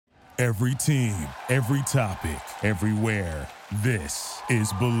Every team, every topic, everywhere. This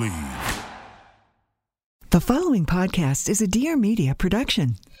is Believe. The following podcast is a Dear Media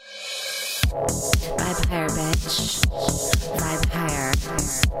production. Vibe higher, bitch. Vibe higher.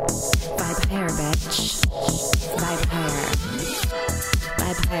 Vibe higher, bitch. Vibe higher.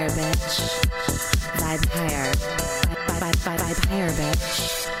 Vibe higher, bitch. Vibe higher. Vibe higher,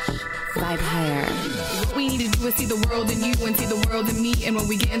 bitch. Vibe higher. What we need to do is see the world in you and see the world in me. And when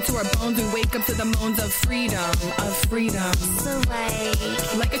we get into our bones, we wake up to the moans of freedom, of freedom. So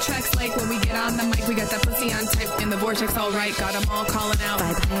Like a track's like when we get on the mic, we got that pussy on type in the vortex, all right. Got them all calling out.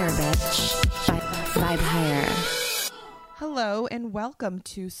 Vibe higher, bitch. Vibe higher. Hello and welcome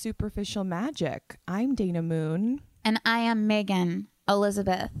to Superficial Magic. I'm Dana Moon. And I am Megan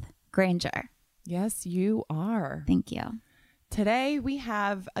Elizabeth Granger. Yes, you are. Thank you. Today we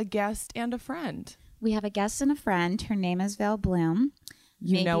have a guest and a friend. We have a guest and a friend. Her name is Vale Bloom.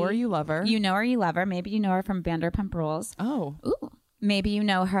 You know her, you love her. You know her, you love her. Maybe you know her from Vanderpump Rules. Oh. Ooh. Maybe you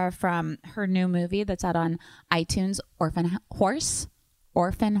know her from her new movie that's out on iTunes, Orphan Horse.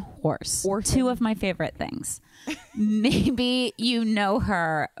 Two of my favorite things. Maybe you know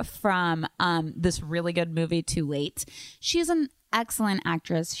her from this really good movie, Too Late. She's an excellent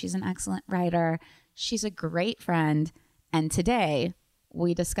actress. She's an excellent writer. She's a great friend. And today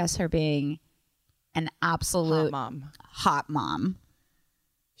we discuss her being an absolute hot mom.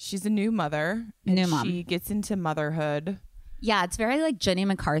 She's a new mother. Mom. She gets into motherhood. Yeah, it's very like Jenny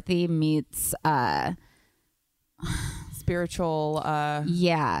McCarthy meets spiritual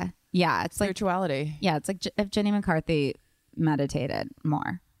it's spirituality. Like, yeah, it's like if Jenny McCarthy meditated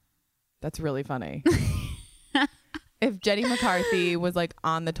more. That's really funny. If Jenny McCarthy was like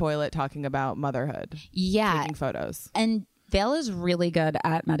on the toilet talking about motherhood. Yeah. Taking photos. And Vale is really good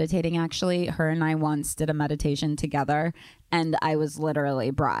at meditating, actually. Her and I once did a meditation together, and I was literally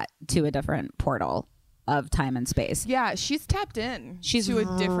brought to a different portal of time and space. Yeah, she's tapped in. She's to a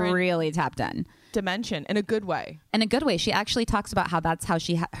different really tapped in. Dimension in a good way. In a good way. She actually talks about how that's how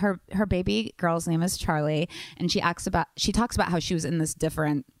she her baby girl's name is Charlie, and she talks about how she was in this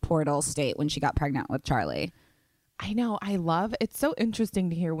different portal state when she got pregnant with Charlie. I know. It's so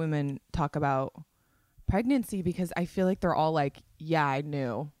interesting to hear women talk about pregnancy because I feel like they're all like, yeah, I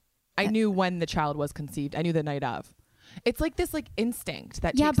knew when the child was conceived. I knew the night of. It's like this like instinct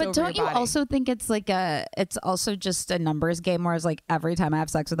that takes over don't your you body. Also think it's also just a numbers game where it's like every time I have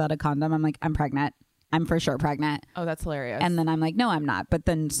sex without a condom, I'm like, I'm pregnant. I'm for sure pregnant. Oh, that's hilarious. And then I'm like, no, I'm not. But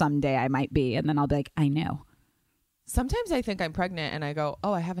then someday I might be. And then I'll be like, I knew. Sometimes I think I'm pregnant and I go,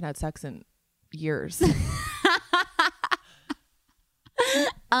 oh, I haven't had sex in years.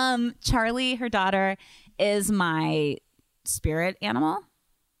 Charlie, her daughter, is my spirit animal.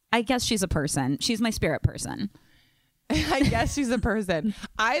 I guess she's a person. She's my spirit person. I guess she's a person.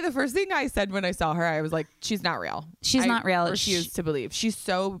 The first thing I said when I saw her, I was like, she's not real. She's not real. I refuse to believe. She's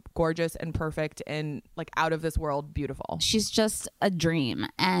so gorgeous and perfect and like out of this world beautiful. She's just a dream.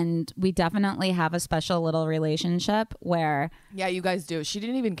 And we definitely have a special little relationship where... Yeah, you guys do. She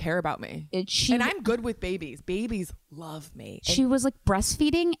didn't even care about me. And I'm good with babies. Babies love me. She was like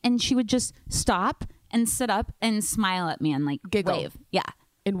breastfeeding and she would just stop and sit up and smile at me and like giggle. Wave. Yeah.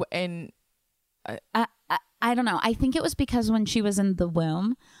 And I don't know. I think it was because when she was in the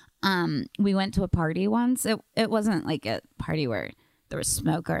womb, we went to a party once. It wasn't like a party where there was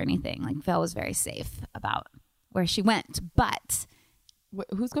smoke or anything. Like Vale was very safe about where she went. But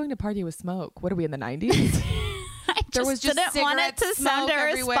who's going to party with smoke? What are we in the 90s? There was just didn't want it to sound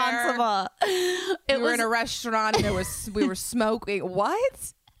irresponsible. We were in a restaurant and we were smoking.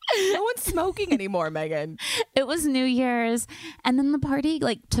 What? No one's smoking anymore, Megan. It was New Year's, and then the party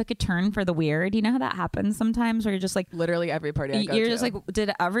like took a turn for the weird. You know how that happens sometimes, where you're just like, literally every party I go you're to. just like,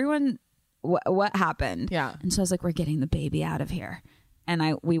 did everyone? What happened? Yeah. And so I was like, we're getting the baby out of here,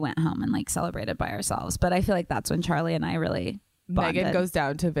 and we went home and like celebrated by ourselves. But I feel like that's when Charlie and I really bonded. Megan goes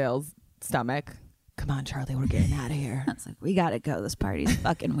down to Vale's stomach. Come on, Charlie, we're getting out of here. I was like, we gotta go. This party's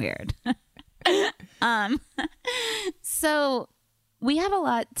fucking weird. So. We have a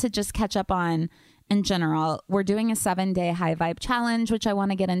lot to just catch up on in general. We're doing a 7-day high vibe challenge, which I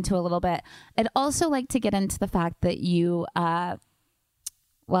want to get into a little bit. I'd also like to get into the fact that you've been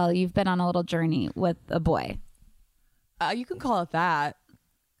on a little journey with a boy. You can call it that.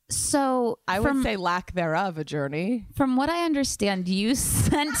 So I would say lack thereof a journey. From what I understand, you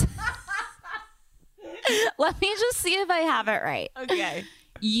sent... Let me just see if I have it right. Okay.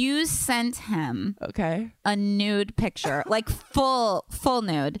 You sent him a nude picture, like full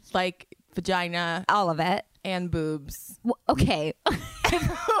nude, like vagina, all of it, and boobs. Okay.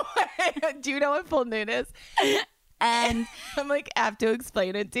 Do you know what full nude is? And I'm like, I have to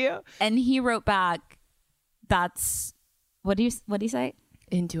explain it to you. and he wrote back, that's what do you say?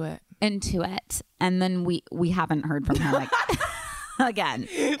 Into it. Into it. And then we haven't heard from him again.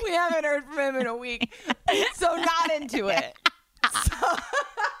 We haven't heard from him in a week. So not into it. So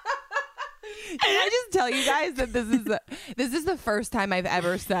can I just tell you guys that this is the first time I've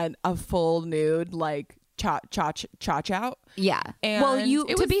ever sent a full nude like cha out. Yeah. And well, it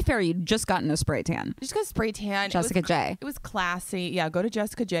to was- be fair, you just gotten a spray tan. Just got spray tan. Jessica J. It was classy. Yeah, go to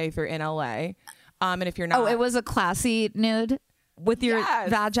Jessica J if you're in LA. And if you're not, Oh, it was a classy nude with your Yes.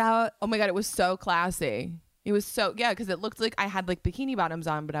 vag out. Oh my god, it was so classy. It was so because it looked like I had like bikini bottoms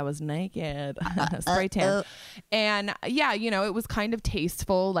on, but I was naked, spray tan, and yeah, it was kind of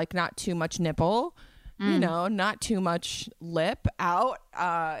tasteful, like not too much nipple, not too much lip out.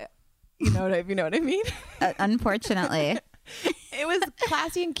 You know what I mean? Unfortunately. It was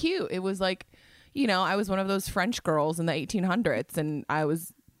classy and cute. It was like, I was one of those French girls in the 1800s, and I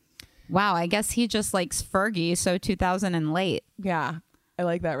was. Wow, I guess he just likes Fergie, so 2000 and late. Yeah, I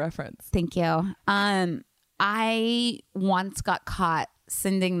like that reference. Thank you. I once got caught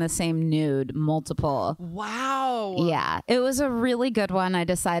sending the same nude multiple. Wow. Yeah, it was a really good one. I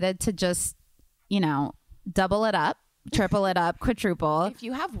decided to just, double it up, triple it up, quadruple. If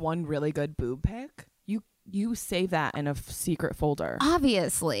you have one really good boob pic, you save that in a secret folder.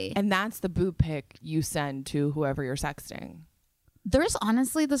 Obviously. And that's the boob pic you send to whoever you're sexting. There's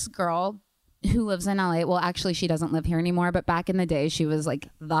honestly this girl who lives in LA. Well, actually, she doesn't live here anymore. But back in the day, she was like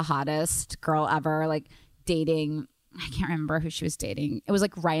the hottest girl ever, like dating. I can't remember who she was dating. It was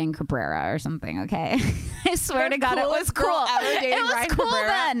like Ryan Cabrera or something. Okay. I swear to God, it was coolest girl cool. ever dating It was Ryan cool Cabrera.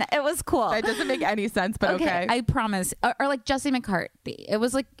 then. It was cool. That doesn't make any sense, but okay. I promise. Or like Jesse McCarthy. It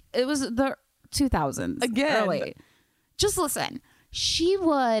was the 2000s. Again. Early. Just listen.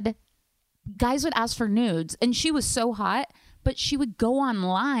 Guys would ask for nudes, and she was so hot, but she would go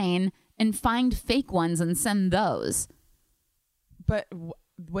online and find fake ones and send those. But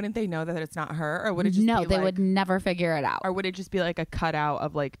wouldn't they know that it's not her? Or would it just No, be they like, would never figure it out. Or would it just be like a cutout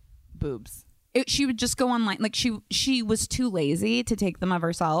of like boobs? She would just go online. Like she was too lazy to take them of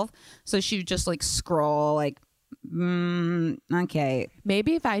herself. So she would just like scroll like, okay.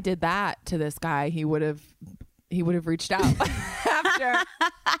 Maybe if I did that to this guy, he would have reached out after.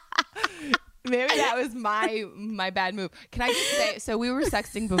 Maybe that was my bad move. Can I just say, so we were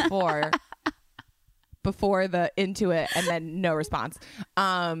sexting before the into it and then no response.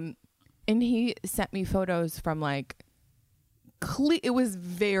 And he sent me photos from like, it was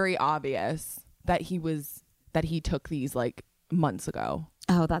very obvious that he took these like months ago.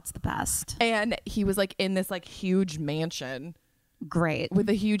 Oh, that's the best. And he was like in this like huge mansion. Great. With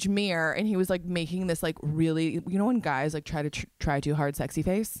a huge mirror, and he was like making this like really, when guys like try too hard sexy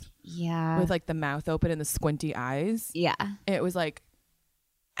face, Yeah. with like the mouth open and the squinty eyes. Yeah. And it was like,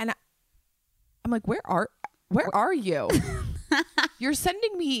 and I'm like, where are you? You're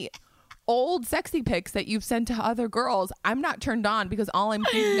sending me old sexy pics that you've sent to other girls. I'm not turned on because all I'm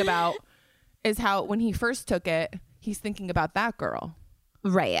thinking about is how when he first took it, he's thinking about that girl.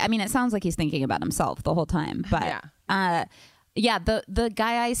 Right. I mean, it sounds like he's thinking about himself the whole time, but yeah, the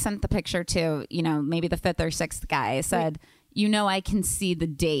guy I sent the picture to, maybe the fifth or sixth guy said, I can see the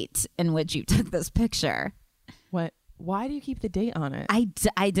date in which you took this picture. What? Why do you keep the date on it?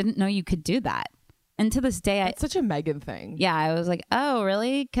 I didn't know you could do that. And to this day, It's such a Megan thing. Yeah, I was like, oh,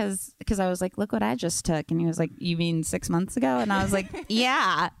 really? Because I was like, look what I just took. And he was like, you mean 6 months ago? And I was like,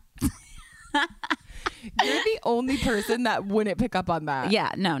 yeah. You're the only person that wouldn't pick up on that.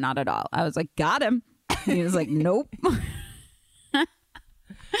 Yeah, no, not at all. I was like, got him. And he was like, nope.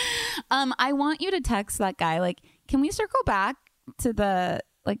 I want you to text that guy, like, can we circle back to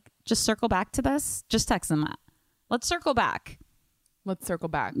just circle back to this? Just text him that. Let's circle back. Let's circle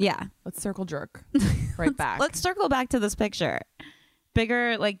back. Yeah. Let's circle jerk right back. Let's circle back to this picture.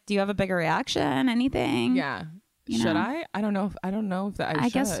 Bigger, like, do you have a bigger reaction? Anything? Yeah. You Should know? I? I don't know if that I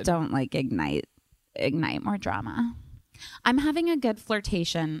should. guess don't like ignite more drama. I'm having a good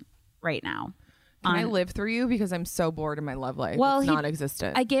flirtation right now. Can I live through you because I'm so bored in my love life? Well, it's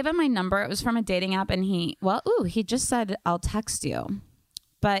non-existent. I gave him my number. It was from a dating app, and he just said, I'll text you.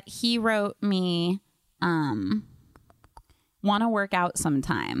 But he wrote me, want to work out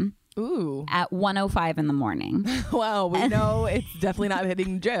sometime. Ooh. At 1:05 in the morning. Well, we know it's definitely not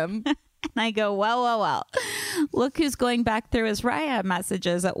hitting gym. And I go, well. Look who's going back through his Raya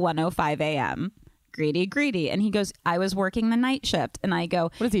messages at 1:05 a.m. Greedy. And he goes, I was working the night shift. And I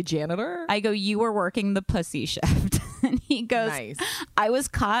go, What is he, janitor? I go, you were working the pussy shift. And he goes, Nice. I was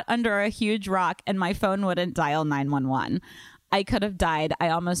caught under a huge rock and my phone wouldn't dial 911. I could have died. I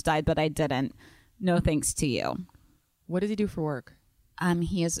almost died, but I didn't. No thanks to you. What does he do for work?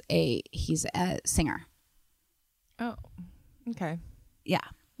 He's a singer. Oh, okay. Yeah.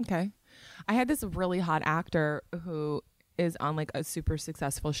 Okay. I had this really hot actor who is on like a super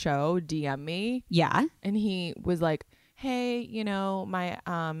successful show DM me. Yeah. And he was like, hey, my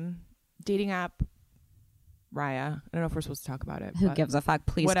dating app, Raya. I don't know if we're supposed to talk about it. Who gives a fuck?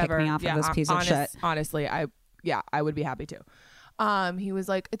 Please whatever. kick me off of this piece of shit. Honestly, I would be happy to. He was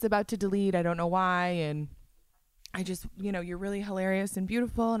like, it's about to delete. I don't know why. And I just, you're really hilarious and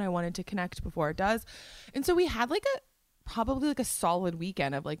beautiful. And I wanted to connect before it does. And so we had probably a solid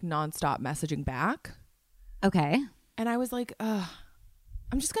weekend of like nonstop messaging back. Okay. And I was like,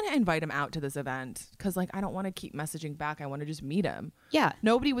 I'm just going to invite him out to this event because like, I don't want to keep messaging back. I want to just meet him. Yeah.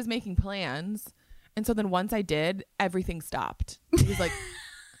 Nobody was making plans. And so then once I did, everything stopped. He was like,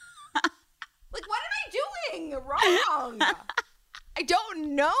 like, what am I doing wrong? I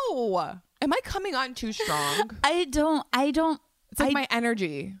don't know. Am I coming on too strong? I don't. It's like my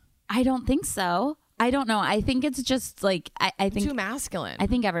energy. I don't think so. I don't know. I think it's just like, I think too masculine. I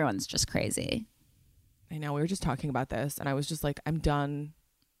think everyone's just crazy. I know. We were just talking about this and I was just like, I'm done.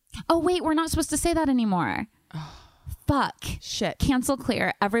 Oh, wait, we're not supposed to say that anymore. Fuck. Shit. Cancel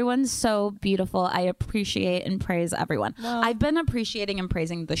clear. Everyone's so beautiful. I appreciate and praise everyone. Well, I've been appreciating and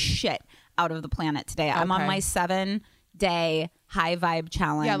praising the shit out of the planet today. Okay. I'm on my 7-day high vibe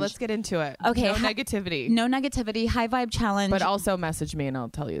challenge. Yeah, let's get into it. Okay. No negativity. No negativity. High vibe challenge. But also message me and I'll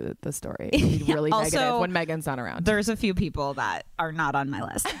tell you the story. It's really also, negative when Megan's not around. There's a few people that are not on my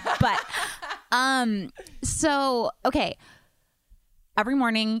list. But so okay. Every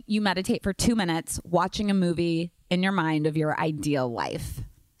morning you meditate for 2 minutes watching a movie in your mind of your ideal life.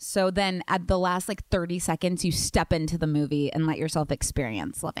 So then at the last 30 seconds, you step into the movie and let yourself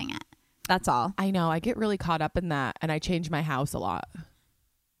experience living it. That's all. I know. I get really caught up in that and I change my house a lot.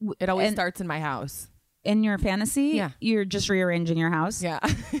 It always starts in my house. In your fantasy? Yeah. You're just rearranging your house? Yeah.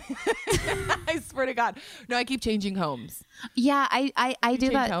 I swear to God. No, I keep changing homes. Yeah, I do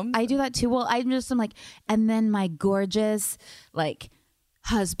that. Homes? I do that too. Well, I'm like, and then my gorgeous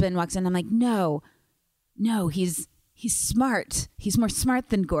husband walks in. I'm like, no, he's smart. He's more smart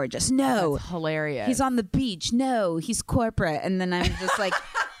than gorgeous. No. That's hilarious. He's on the beach. No, he's corporate. And then I'm just like,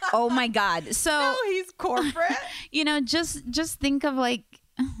 oh my God. So no, he's corporate. Just think of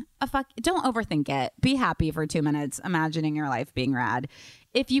don't overthink it. Be happy for 2 minutes, imagining your life being rad.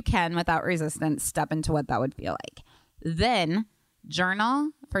 If you can, without resistance, step into what that would feel like. Then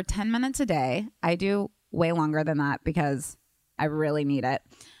journal for 10 minutes a day. I do way longer than that because I really need it.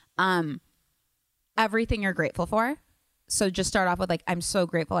 Everything you're grateful for. So just start off with I'm so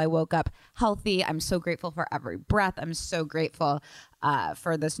grateful I woke up healthy. I'm so grateful for every breath. I'm so grateful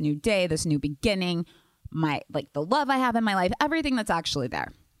for this new day, this new beginning, the love I have in my life, everything that's actually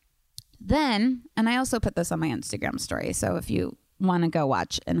there. Then, and I also put this on my Instagram story, so if you want to go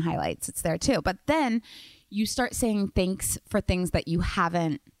watch in highlights, it's there too. But then you start saying thanks for things that you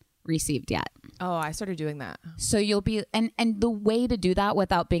haven't received yet. Oh, I started doing that. So you'll be, and the way to do that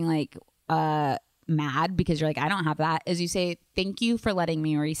without being mad because you're I don't have that, is you say, thank you for letting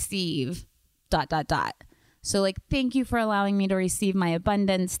me receive ... So thank you for allowing me to receive my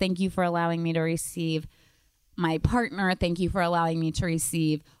abundance. Thank you for allowing me to receive my partner. Thank you for allowing me to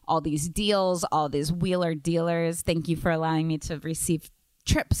receive all these deals, all these wheeler dealers. Thank you for allowing me to receive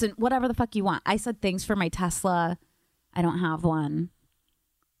trips and whatever the fuck you want. I said thanks for my Tesla. I don't have one,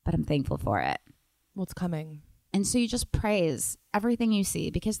 but I'm thankful for it. What's coming? And so you just praise everything you see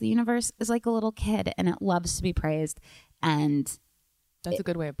because the universe is like a little kid and it loves to be praised. And that's a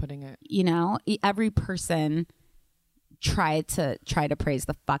good way of putting it. Every person try to praise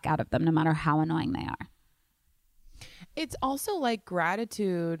the fuck out of them, no matter how annoying they are. It's also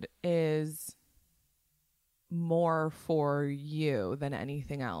gratitude is more for you than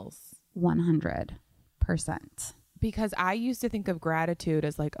anything else. 100%. Because I used to think of gratitude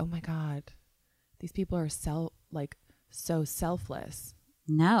as oh my God, these people are so selfless.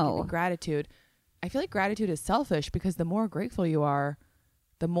 No. Gratitude. I feel like gratitude is selfish because the more grateful you are,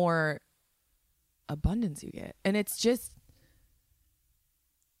 the more abundance you get. And it's just.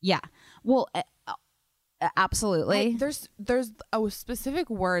 Yeah. Well, absolutely. There's a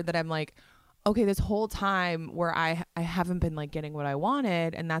specific word that I'm okay, this whole time where I haven't been getting what I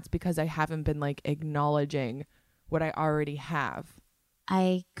wanted. And that's because I haven't been acknowledging what I already have.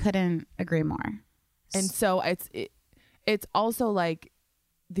 I couldn't agree more. And so it's also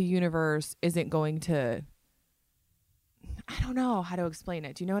the universe isn't going to, I don't know how to explain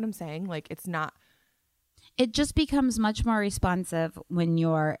it. Do you know what I'm saying? It's not. It just becomes much more responsive when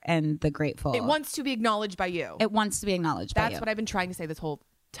you're in the grateful. It wants to be acknowledged by you. It wants to be acknowledged by you. That's what I've been trying to say this whole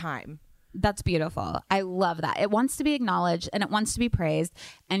time. That's beautiful. I love that. It wants to be acknowledged and it wants to be praised.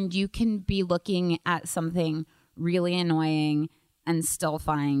 And you can be looking at something really annoying and still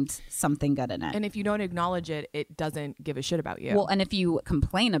find something good in it. And if you don't acknowledge it, it doesn't give a shit about you. Well, and if you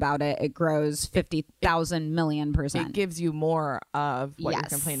complain about it, it grows 50,000 million %. It gives you more of what you're Yes.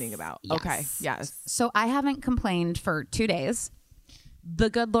 complaining about. Yes. Okay. Yes. So I haven't complained for 2 days. The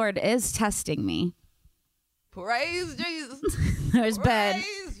good Lord is testing me. Praise Jesus. There's been.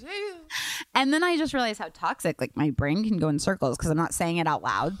 Praise Jesus. And then I just realized how toxic, like, my brain can go in circles because I'm not saying it out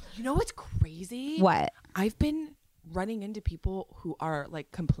loud. You know what's crazy? What? I've been running into people who are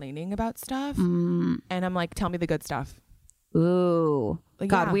like complaining about stuff, Mm. and I'm like, tell me the good stuff. Ooh. Like,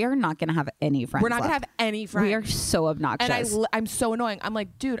 God, yeah. we are not going to have any friends. We're not gonna left. have any friends. We are so obnoxious. And I'm so annoying. I'm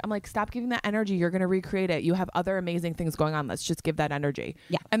like, dude, stop giving that energy. You're gonna recreate it. You have other amazing things going on. Let's just give that energy.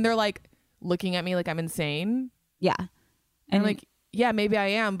 Yeah. And they're like looking at me like I'm insane. Yeah. And And I'm like, yeah, maybe I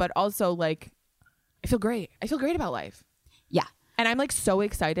am, but also like, I feel great. I feel great about life. yeah. And I'm like so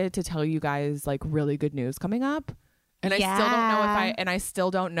excited to tell you guys like really good news coming up. And I still don't know Yeah. I still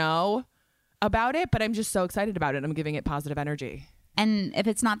don't know about it, but I'm just so excited about it. I'm giving it positive energy. And if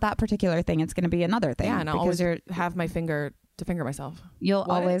it's not that particular thing, it's going to be another thing. Yeah, and I'll because always have my finger to finger myself. you'll What?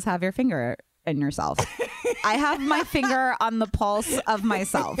 always have your finger in yourself. I have my finger on the pulse of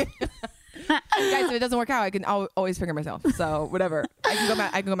myself. Guys, if it doesn't work out, I can always finger myself. So whatever. I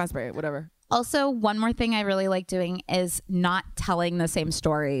can go masturbate, whatever. Also, one more thing I really like doing is not telling the same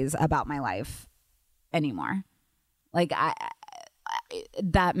stories about my life anymore. Like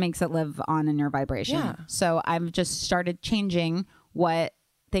that makes it live on in your vibration. Yeah. So I've just started changing what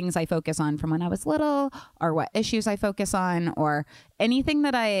things I focus on from when I was little, or what issues I focus on, or anything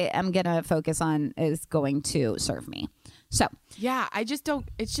that I am going to focus on is going to serve me. So, Yeah, I just don't.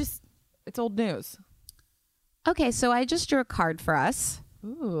 It's old news. okay, so I just drew a card for us.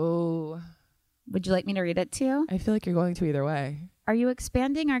 Ooh. Would you like me to read it to you? I feel like you're going to either way. Are you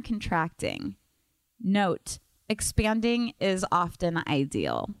expanding or contracting? Note, expanding is often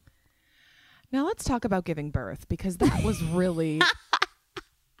ideal. Now let's talk about giving birth, because that was really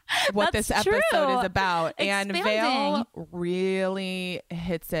what this That's episode true. is about. And Expanding. Vale really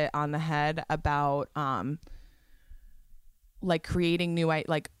hits it on the head about like creating new,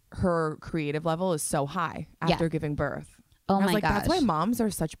 like her creative level is so high after giving birth. Oh And I was my like, that's why gosh. moms are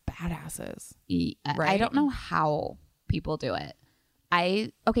such badasses. I Right? don't know how people do it.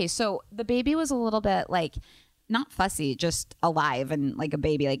 Okay, so the baby was a little bit like not fussy, just alive and like a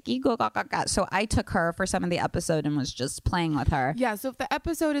baby, like go. So I took her for some of the episode and was just playing with her. Yeah, so if the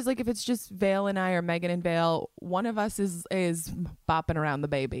episode is like, if it's just Vale and I, or Megan and Vale, one of us is bopping around the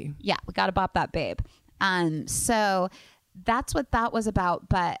baby. Yeah, we got to bop that babe. So that's what that was about.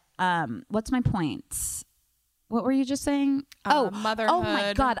 But what's my point? What were you just saying? Motherhood. Oh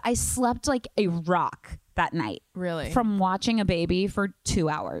my God. I slept like a rock that night Really? from watching a baby for 2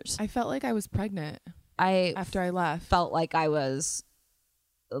 hours. I felt like I was pregnant I after I left. felt like I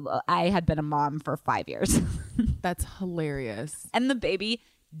had been a mom for 5 years. That's hilarious. And the baby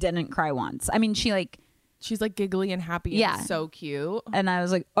didn't cry once. I mean, she's She's like giggly and happy. Yeah. And so cute. and I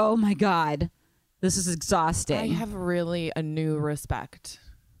was like, oh my God, this is exhausting. I have really a new respect,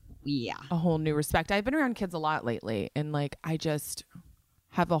 yeah. a whole new respect. I've been around kids a lot lately, and like I just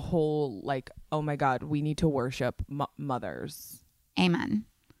have a whole like, oh my God, we need to worship mothers. Amen.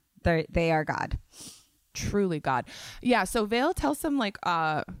 They are God. Truly God. Yeah. So Vale tells some like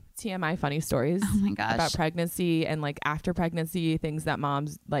TMI funny stories Oh my gosh. about pregnancy and like after pregnancy, things that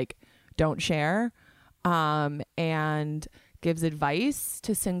moms like don't share, and gives advice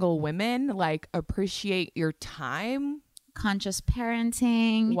to single women, like appreciate your time Conscious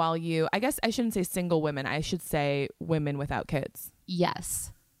parenting. while I guess I shouldn't say single women. I should say women without kids,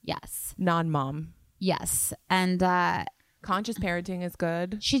 Yes. non-mom. Yes. And Conscious parenting is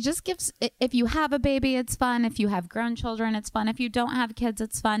good. she just gives, if you have a baby, it's fun. If you have grown children, it's fun. If you don't have kids,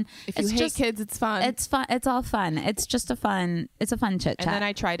 it's fun. If you hate kids, it's fun. It's fun. It's all fun. It's just a fun chit And chat. then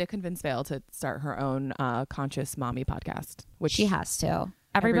I try to convince Vale to start her own conscious mommy podcast, which She has to.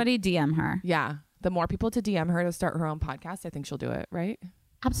 Everybody DM her. Yeah. The more people to DM her to start her own podcast, I think she'll do it, right?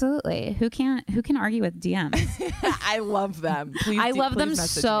 Absolutely. Who can argue with DMs? I love them. Please, I love please them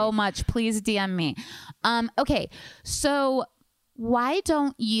message so me. much. Please DM me. Okay. So why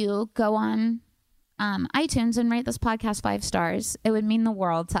don't you go on iTunes and rate this podcast 5 stars? It would mean the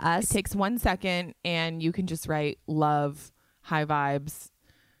world to us. It takes 1 second, and you can just write love, high vibes.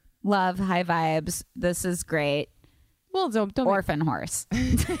 Love, high vibes. This is great. Well, don't Orphan horse.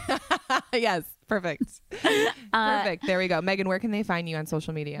 yes, perfect. Perfect. There we go. Megan, where can they find you on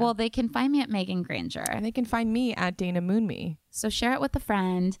social media? Well, they can find me at Megan Granger. and they can find me at Dana Moonme. So share it with a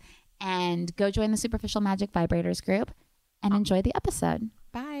friend. and go join the Superficial Magic Vibrators group and enjoy the episode.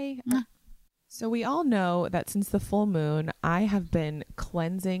 Bye. So we all know that since the full moon, I have been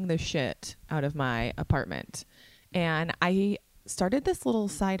cleansing the shit out of my apartment. And I started this little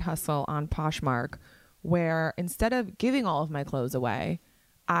side hustle on Poshmark where instead of giving all of my clothes away,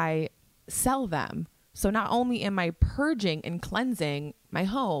 I sell them. So not only am I purging and cleansing my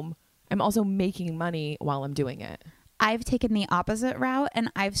home, I'm also making money while I'm doing it. I've taken the opposite route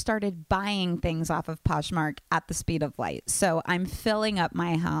and I've started buying things off of Poshmark at the speed of light. So I'm filling up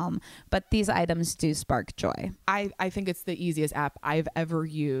my home, but these items do spark joy. I think it's the easiest app I've ever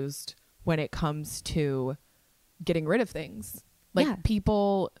used when it comes to getting rid of things. Like Yeah.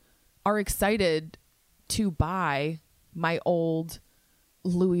 people are excited to buy my old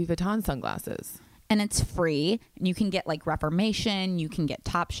Louis Vuitton sunglasses. And it's free. You can get like Reformation, you can get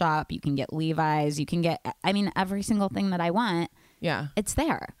Topshop, you can get Levi's, you can get, I mean, every single thing that I want, Yeah. it's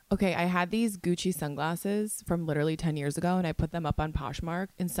there. Okay, I had these Gucci sunglasses from literally 10 years ago and I put them up on Poshmark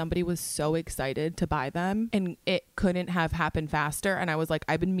and somebody was so excited to buy them and it couldn't have happened faster. And I was like,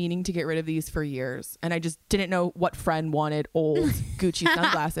 I've been meaning to get rid of these for years. And I just didn't know what friend wanted old Gucci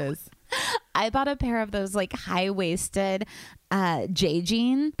sunglasses. I bought a pair of those like high-waisted J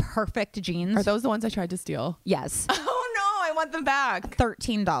jean, perfect jeans. Are those the ones I tried to steal? Yes. Oh no, I want them back.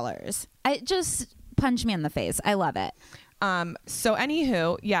 $13. It just punched me in the face. I love it. So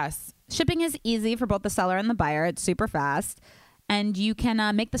anywho, yes. Shipping is easy for both the seller and the buyer. It's super fast. And you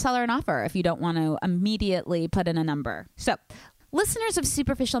can make the seller an offer if you don't want to immediately put in a number. So listeners of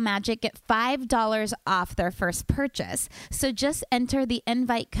Superficial Magic get $5 off their first purchase. So just enter the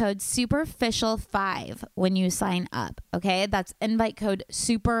invite code SUPERFICIAL5 when you sign up. Okay, that's invite code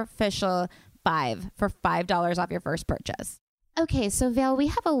SUPERFICIAL5 for $5 off your first purchase. Okay, so Vale, we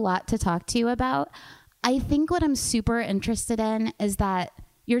have a lot to talk to you about. I think what I'm super interested in is that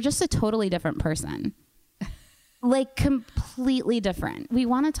you're just a totally different person. Like completely different. We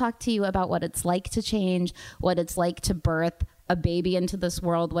want to talk to you about what it's like to change, what it's like to birth a baby into this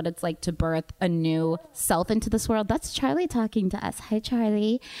world, what it's like to birth a new self into this world. That's Charlie talking to us. Hi,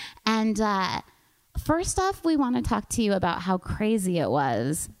 Charlie. And first off, we want to talk to you about how crazy it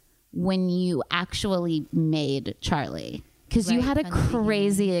was when you actually made Charlie. Because you had a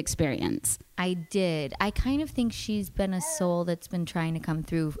crazy experience. I did. I kind of think she's been a soul that's been trying to come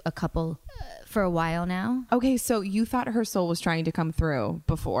through for a while now. Okay, so you thought her soul was trying to come through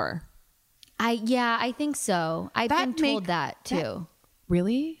before. I think so. I've been told that too.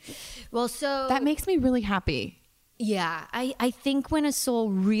 Really? Well, so That makes me really happy. yeah, I think when a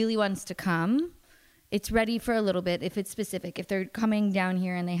soul really wants to come, it's ready for a little bit if it's specific. If they're coming down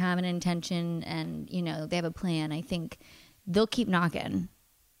here and they have an intention and, you know, they have a plan, I think they'll keep knocking.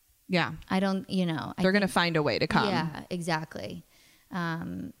 Yeah. I don't, you know. They're going to find a way to come. Yeah, exactly.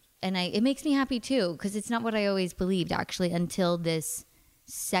 And it makes me happy too, because it's not what I always believed actually until this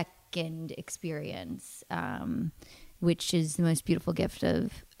second experience, which is the most beautiful gift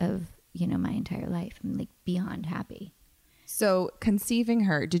of you know, my entire life. I'm like beyond happy. So conceiving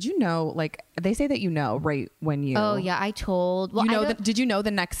her, did you know, like they say that you know right when you... Oh yeah, I told... Well, you know, did you know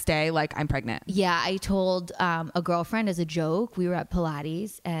the next day, like, I'm pregnant? Yeah, I told a girlfriend as a joke. We were at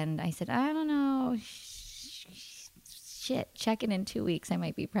Pilates and I said, I don't know, shit, check in 2 weeks, I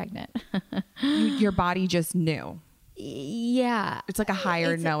might be pregnant. Your body just knew. Yeah. It's like a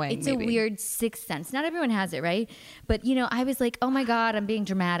higher knowing. It's maybe. a weird sixth sense. Not everyone has it, right? But, you know, I was like, oh my God, I'm being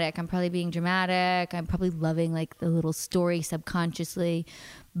dramatic. I'm probably being dramatic. I'm probably loving like the little story subconsciously.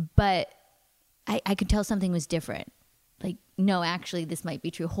 But I could tell something was different. Like, no, actually, this might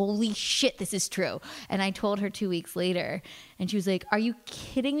be true. Holy shit, this is true. And I told her 2 weeks later, and she was like, are you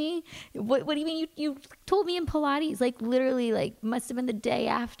kidding me? What do you mean you told me in Pilates? Like, literally, like, must have been the day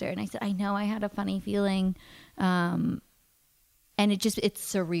after. And I said, I know, I had a funny feeling. And it's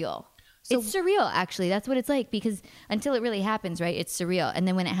surreal. It's surreal, actually. That's what it's like, because until it really happens, right, it's surreal. And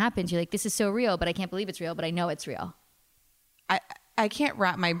then when it happens, you're like, this is so real, but I can't believe it's real, but I know it's real. I can't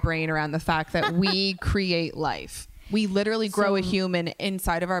wrap my brain around the fact that we create life. We literally grow a human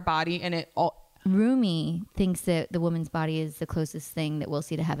inside of our body, and it all... Rumi thinks that the woman's body is the closest thing that we'll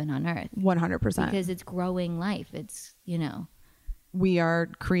see to heaven on earth. 100%. Because it's growing life. It's, you know... We are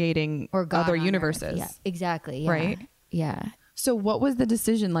creating or God other on universes. Earth. Yeah, exactly. Yeah. Right? Yeah. So what was the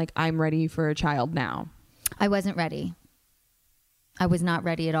decision, like, I'm ready for a child now? I wasn't ready. I was not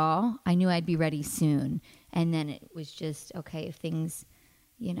ready at all. I knew I'd be ready soon. And then it was just, okay, if things,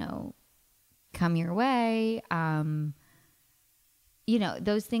 you know, come your way, you know,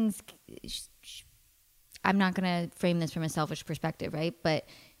 those things, I'm not going to frame this from a selfish perspective, right? But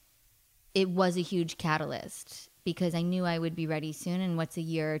it was a huge catalyst because I knew I would be ready soon, and what's a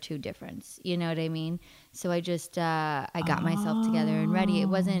year or two difference? You know what I mean? So I just I got myself together and ready.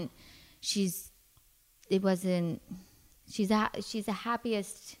 She's the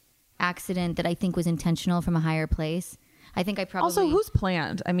happiest accident that I think was intentional from a higher place. I think I probably Also, who's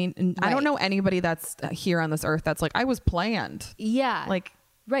planned? I mean, I don't know anybody that's here on this earth that's like, I was planned. Yeah. Like,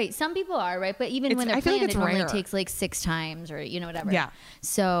 right. Some people are, right? But even when they're I feel planned, like it's it normally rare. takes like 6 times or, whatever. Yeah.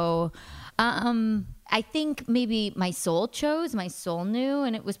 So I think maybe my soul knew,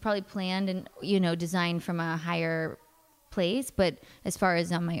 and it was probably planned and, designed from a higher place. But as far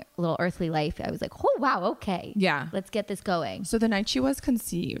as on my little earthly life, I was like, oh, wow, okay. Yeah. Let's get this going. So the night she was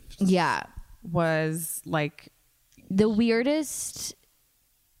conceived Yeah. was like, The weirdest.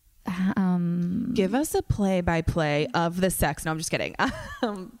 give us a play-by-play of the sex. No, I'm just kidding.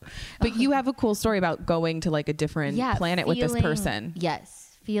 But you have a cool story about going to like a different planet with this person.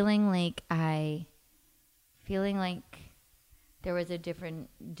 Yes. Feeling like there was a different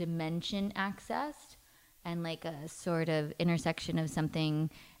dimension accessed and like a sort of intersection of something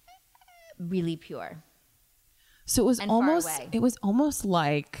really pure. So And far away. it was almost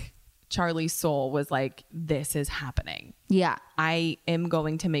like Charlie's soul was like, this is happening. Yeah. I am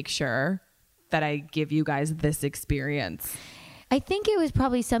going to make sure that I give you guys this experience. I think it was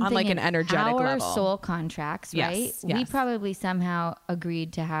probably something like in an energetic our level. soul contracts, Yes, right? yes. We probably somehow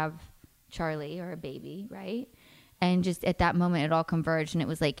agreed to have Charlie or a baby, right? And just at that moment, it all converged, and it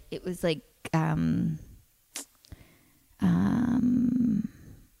was like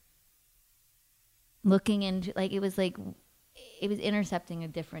looking into it was intercepting a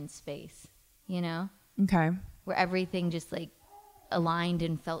different space, Okay. where everything just like aligned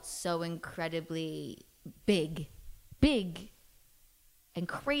and felt so incredibly big and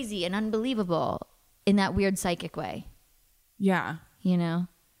crazy and unbelievable in that weird psychic way, Yeah.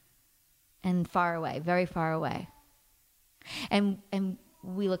 and far away, very far away. And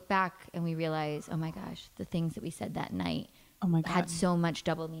we look back and we realize, oh my gosh, the things that we said that night Oh my God. had so much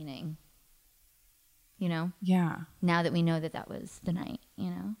double meaning, Yeah. now that we know that was the night,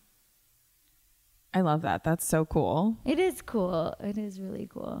 I love that. That's so cool. It is cool. It is really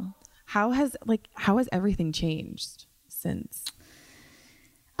cool. How has everything changed since?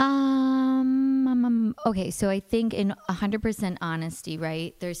 Okay, so I think in 100% honesty,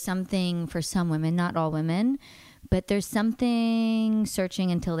 right? There's something for some women, not all women, but there's something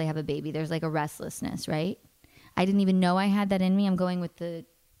searching until they have a baby. There's like a restlessness, right? I didn't even know I had that in me. I'm going with the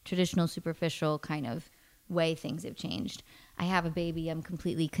traditional superficial kind of way things have changed. I have a baby. I'm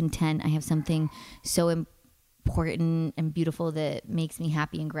completely content. I have something so important and beautiful that makes me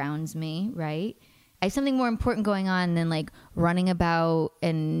happy and grounds me, right? I have something more important going on than like running about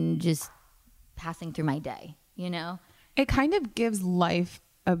and just passing through my day, It kind of gives life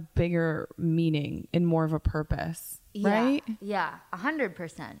a bigger meaning and more of a purpose, right? Yeah,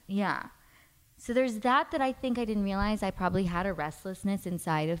 100%. Yeah. So there's that I think I didn't realize I probably had a restlessness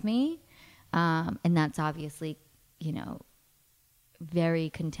inside of me. And that's obviously, very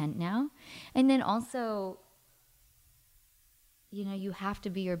content now. And then also, you have to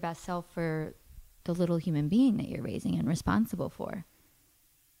be your best self for the little human being that you're raising and responsible for.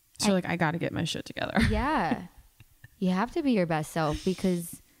 So I got to get my shit together. Yeah. You have to be your best self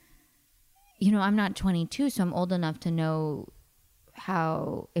because, I'm not 22, so I'm old enough to know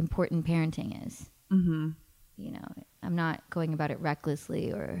how important parenting is. Mm-hmm. I'm not going about it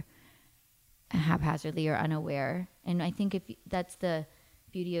recklessly or haphazardly or unaware. And I think that's the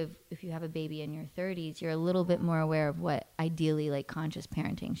beauty of if you have a baby in your 30s, you're a little bit more aware of what ideally like conscious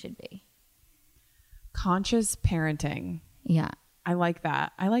parenting should be. Conscious parenting. Yeah. I like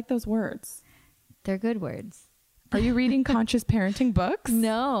that. I like those words. They're good words. Are you reading conscious parenting books?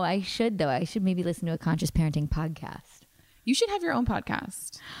 No, I should though. I should maybe listen to a conscious parenting podcast. You should have your own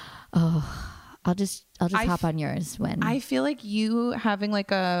podcast. Oh, I'll just hop on yours when I feel like you having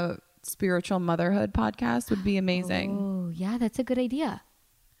like a spiritual motherhood podcast would be amazing. Oh, yeah, that's a good idea.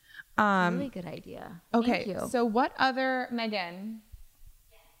 Really good idea. Okay. Thank you. So what other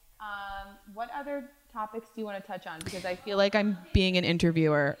what other topics do you want to touch on? Because I feel like I'm being an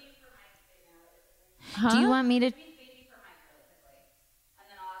interviewer. Do you want me to?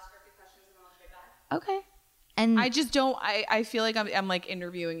 Okay. And I just don't. I feel like I'm like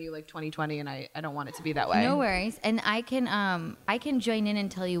interviewing you like 2020, and I don't want it to be that way. no worries. And I can join in and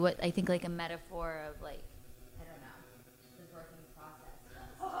tell you what I think like a metaphor of like I don't know the birthing process.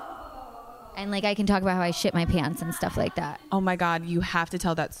 And like I can talk about how I shit my pants and stuff like that. Oh my God, you have to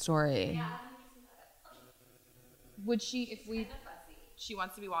tell that story. Would she, if she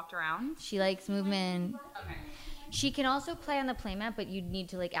wants to be walked around? She likes movement. Okay. She can also play on the playmat, but you need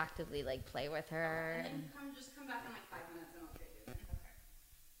to like actively like play with her. Just come back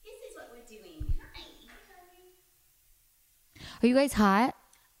Are you guys hot?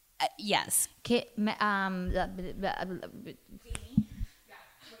 Yes.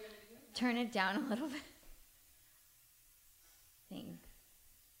 Turn it down a little bit. Thanks.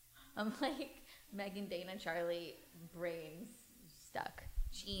 I'm like Megan, Dana, Charlie, brains stuck.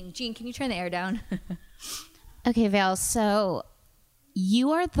 Jean, can you turn the air down? Okay, Vale. So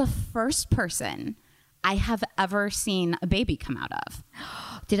you are the first person I have ever seen a baby come out of.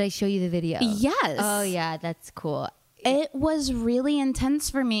 Did I show you the video? Yes. Oh yeah, that's cool. It was really intense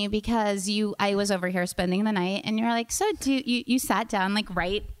for me because I was over here spending the night, and you're like, so you sat down like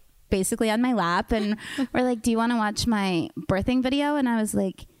right basically on my lap, and we're like, do you want to watch my birthing video? And I was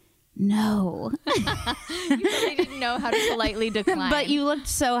like, no. You really didn't know how to politely decline. But you looked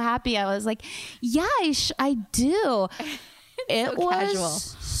so happy. I was like, yeah, I do. It was casual.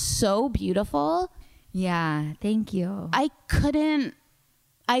 so beautiful. Yeah, thank you. I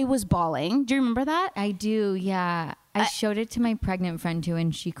was bawling. Do you remember that? I do, yeah. I showed it to my pregnant friend too,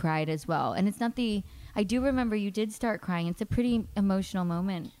 and she cried as well. And it's not I do remember you did start crying. It's a pretty emotional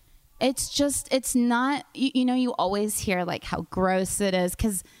moment. It's not, you always hear like how gross it is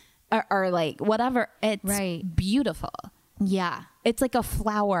or like whatever. It's right. Beautiful. Yeah. It's like a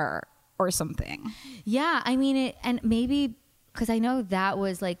flower or something. Yeah. I mean, and maybe because I know that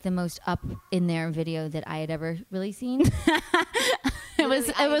was like the most up in there video that I had ever really seen. It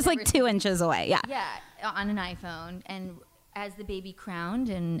was like 2 inches away. Yeah. Yeah. On an iPhone. And as the baby crowned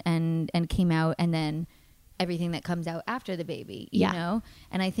and came out, and then everything that comes out after the baby, you know?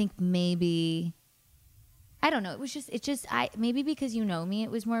 And I think maybe, I don't know. Maybe because you know me, it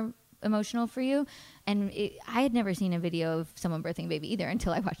was more emotional for you. And I had never seen a video of someone birthing a baby either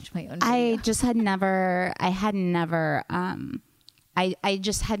until I watched my own video. I just had never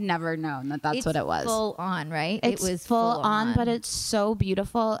known that that's what it was. Full on, right? It was full on, but it's so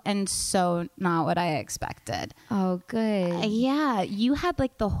beautiful and so not what I expected. Oh, good. Yeah. You had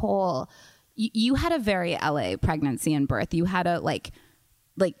like you had a very LA pregnancy and birth. You had a like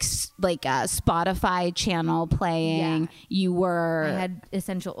a Spotify channel playing. Yeah. I had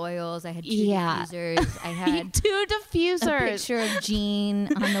essential oils. I had 2 diffusers. I had 2 diffusers. A picture of Jean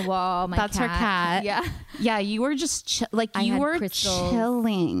on the wall. That's her cat. Yeah. Yeah. You were just you were crystals.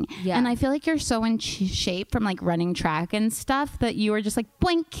 chilling. Yeah. And I feel like you're so in shape from like running track and stuff that you were just like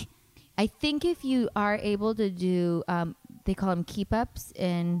blink. I think if you are able to do, they call them keep ups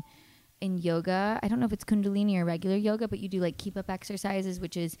in yoga. I don't know if it's Kundalini or regular yoga, but you do like keep up exercises,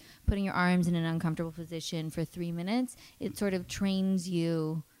 which is putting your arms in an uncomfortable position for 3 minutes. It sort of trains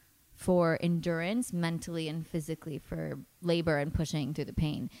you for endurance mentally and physically for labor and pushing through the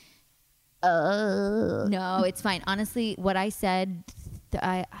pain. No, it's fine. Honestly, what I said,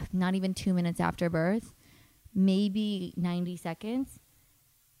 not even 2 minutes after birth, maybe 90 seconds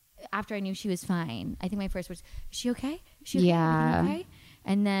after I knew she was fine. I think my first words, is she okay? Is she okay? Yeah. Everything okay?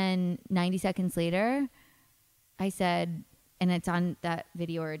 And then 90 seconds later, I said, and it's on that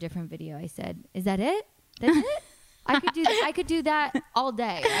video or a different video, I said, is that it? That's it? I could do that all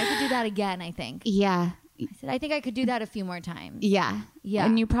day. I could do that again, I think. Yeah. I said, I think I could do that a few more times. Yeah. Yeah.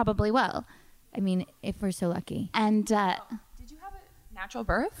 And you probably will. I mean, if we're so lucky. And Did you have a natural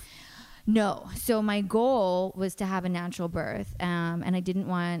birth? No. So my goal was to have a natural birth. And I didn't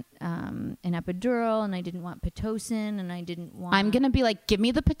want an epidural, and I didn't want Pitocin, and I didn't want... I'm going to be like, give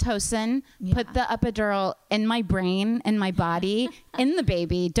me the Pitocin, put the epidural in my brain, in my body, in the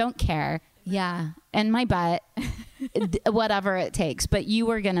baby, don't care. Yeah. In my butt, whatever it takes. But you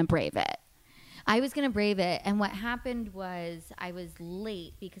were going to brave it. I was going to brave it. And what happened was I was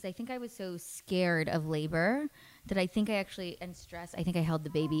late because I think I was so scared of labor that I think I actually, and stress, I think I held the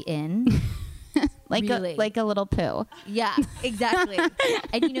baby in. like a little poo. Yeah, exactly.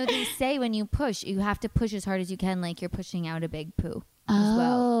 And they say when you push, you have to push as hard as you can, like you're pushing out a big poo as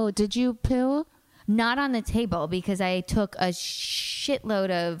well. Oh, did you poo? Not on the table because I took a shitload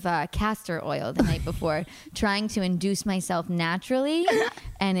of castor oil the night before trying to induce myself naturally,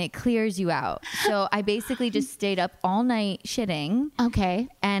 and it clears you out. So I basically just stayed up all night shitting. Okay.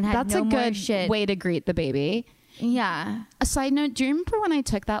 And had That's no a more good shit. way to greet the baby. Yeah. A side note, do you remember when I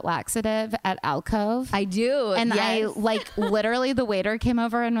took that laxative at Alcove? I do. And yes. I literally the waiter came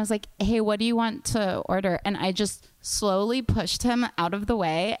over and was like, hey, what do you want to order? And I just slowly pushed him out of the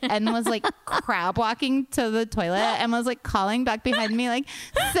way and was like crab walking to the toilet and was like calling back behind me like,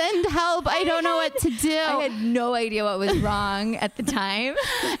 send help. I don't know what to do. I had no idea what was wrong at the time.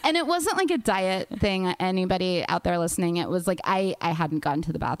 And it wasn't like a diet thing. Anybody out there listening, it was like I hadn't gone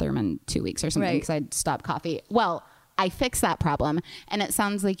to the bathroom in 2 weeks or something because I'd stopped coffee. Well, I fixed that problem, and it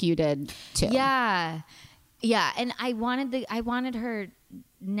sounds like you did too. Yeah. And I wanted her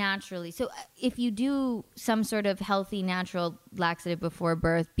naturally. So if you do some sort of healthy natural laxative before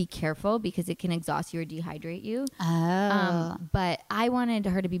birth, be careful because it can exhaust you or dehydrate you. But I wanted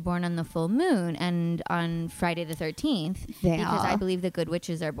her to be born on the full moon and on Friday the 13th because I believe the good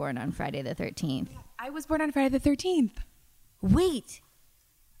witches are born on Friday the 13th. I was born on Friday the 13th. Wait,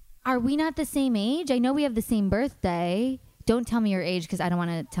 are we not the same age? I know we have the same birthday. Don't tell me your age because I don't want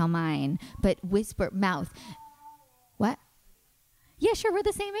to tell mine. But whisper, mouth. What? Yeah, sure, we're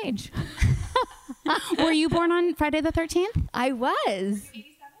the same age. Were you born on Friday the 13th? I was.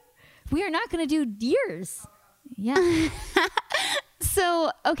 87? We are not going to do years. Yeah.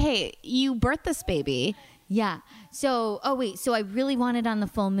 So, okay, you birthed this baby. Yeah. So I really wanted on the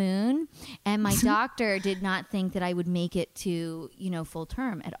full moon, and my doctor did not think that I would make it to, full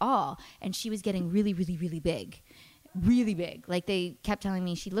term at all. And she was getting really, really, really big. Really big. Like they kept telling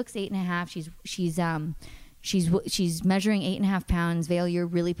me she looks 8.5. She's measuring 8.5 pounds. Vale, you're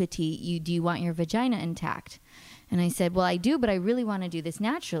really petite. Do you want your vagina intact? And I said, well, I do, but I really want to do this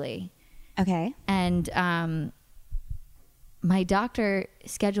naturally. Okay. And my doctor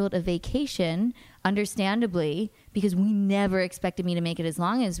scheduled a vacation, understandably, because we never expected me to make it as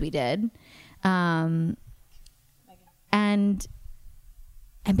long as we did. And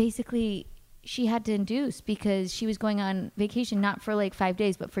basically she had to induce because she was going on vacation, not for like 5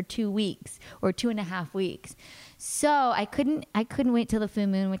 days, but for 2 weeks or 2.5 weeks. So I couldn't wait till the full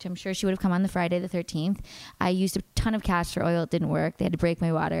moon, which I'm sure she would have come on the Friday the 13th. I used a ton of castor oil. It didn't work. They had to break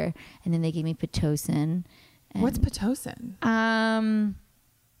my water. And then they gave me Pitocin. What's Pitocin?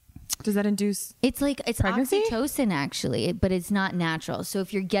 Does that induce it's pregnancy? Oxytocin actually, but it's not natural. So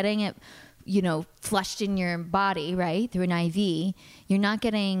if you're getting it, flushed in your body, right, through an IV, you're not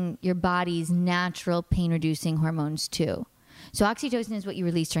getting your body's natural pain-reducing hormones too. So oxytocin is what you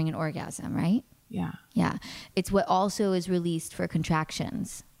release during an orgasm, right? Yeah. Yeah. It's what also is released for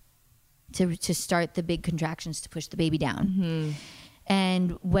contractions to start the big contractions to push the baby down. Mm-hmm.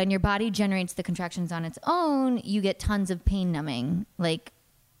 And when your body generates the contractions on its own, you get tons of pain numbing, like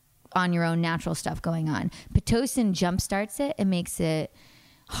on your own natural stuff going on. Pitocin jumpstarts it and makes it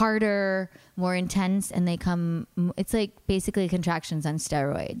harder, more intense, and it's like basically contractions on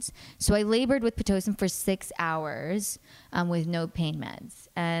steroids. So I labored with Pitocin for 6 hours with no pain meds.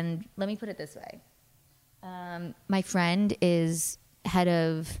 And let me put it this way. My friend is head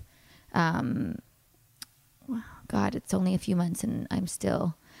of, God, it's only a few months and I'm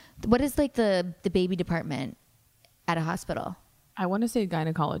still, what is like the baby department at a hospital? I want to say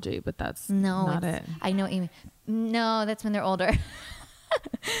gynecology, but that's not it. I know. No, that's when they're older.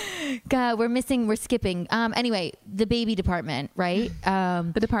 God, we're skipping. Anyway, the baby department, right?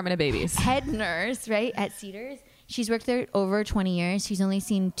 The Department of Babies. Head nurse, right, at Cedars. She's worked there over 20 years. She's only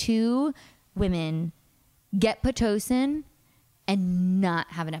seen 2 women get Pitocin and not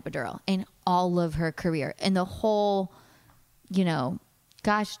have an epidural in all of her career. And the whole,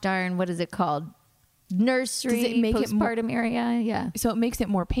 gosh darn, what is it called? Nursery, does it make postpartum area. Yeah. So it makes it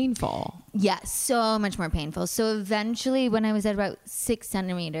more painful. Yes, so much more painful. So eventually when I was at about 6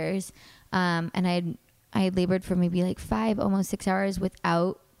 centimeters, and I had labored for maybe like 5, almost 6 hours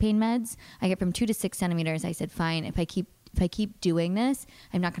without pain meds, I get from 2 to 6 centimeters. I said, fine, if I keep doing this,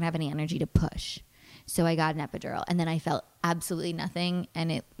 I'm not going to have any energy to push. So I got an epidural and then I felt absolutely nothing.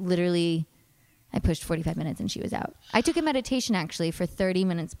 And it literally, I pushed 45 minutes and she was out. I took a meditation actually for 30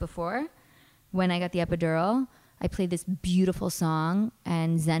 minutes before. When I got the epidural, I played this beautiful song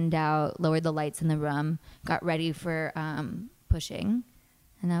and zenned out, lowered the lights in the room, got ready for pushing,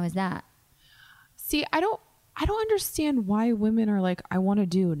 and that was that. See, I don't understand why women are like, I want to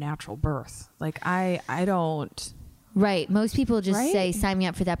do natural birth. Like I don't. Right. Most people just say, sign me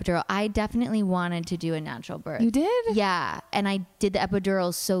up for the epidural. I definitely wanted to do a natural birth. You did? Yeah. And I did the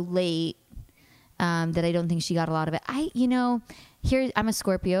epidural so late that I don't think she got a lot of it. I'm a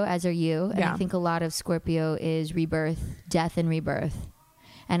Scorpio, as are you. And I think a lot of Scorpio is rebirth, death and rebirth.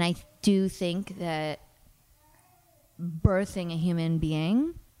 And I do think that birthing a human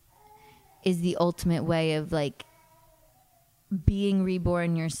being is the ultimate way of like being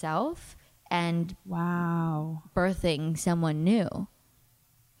reborn yourself and birthing someone new,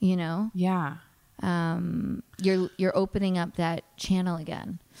 Yeah. You're opening up that channel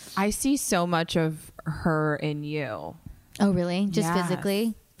again. I see so much of her in you. Oh, really? Just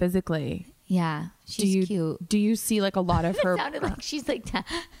physically? Physically. Yeah. She's cute. Do you see like a lot of her? It sounded like she's like that.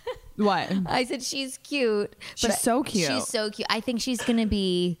 What? I said she's cute. She's so cute. She's so cute. I think she's going to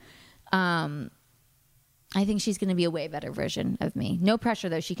be I think she's going to be a way better version of me. No pressure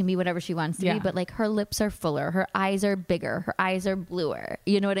though. She can be whatever she wants to be, but like her lips are fuller, her eyes are bigger, her eyes are bluer.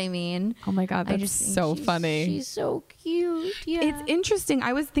 You know what I mean? Oh my God, that's so funny. She's so cute. Yeah. It's interesting.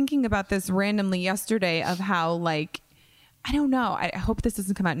 I was thinking about this randomly yesterday of how like, I don't know. I hope this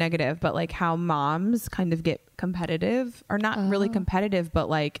doesn't come out negative, but like how moms kind of get competitive, or not really competitive, but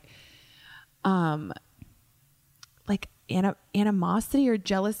like animosity or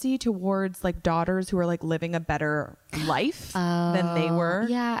jealousy towards like daughters who are like living a better life than they were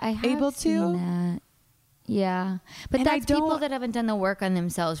able to. That. Yeah. But and that's people that haven't done the work on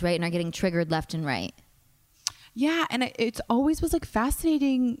themselves, right? And are getting triggered left and right. Yeah. And it's always was like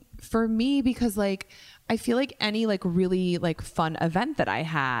fascinating for me because like, I feel like any like really like fun event that I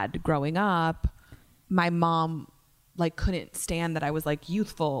had growing up, my mom like couldn't stand that I was like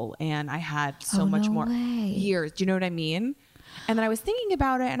youthful and I had so much more years. Do you know what I mean? And then I was thinking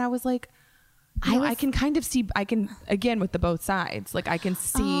about it and I was like, I can kind of see, I can, again, with the both sides, like I can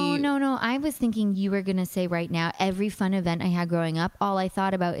see. Oh, no. I was thinking you were going to say right now, every fun event I had growing up, all I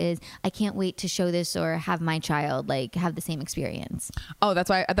thought about is I can't wait to show this or have my child like have the same experience. Oh, that's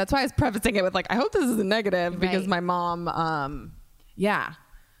why I was prefacing it with like, I hope this isn't negative because my mom, yeah.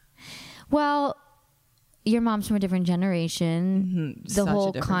 Well, your mom's from a different generation. The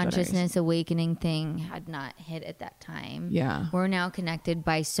whole consciousness awakening thing had not hit at that time. Yeah. We're now connected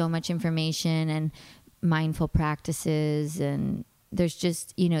by so much information and mindful practices. And there's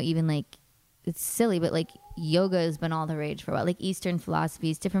just, even like, it's silly, but like yoga has been all the rage for a while. Like Eastern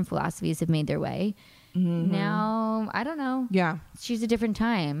philosophies, different philosophies have made their way. Now, I don't know. Yeah. She's a different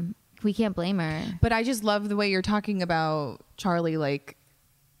time. We can't blame her. But I just love the way you're talking about Charlie. Like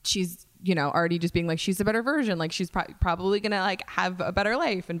she's, already just being like, she's a better version. Like she's probably going to like have a better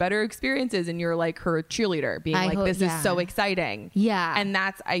life and better experiences. And you're like her cheerleader being this is so exciting. Yeah. And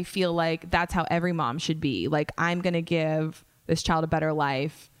I feel like that's how every mom should be. Like, I'm going to give this child a better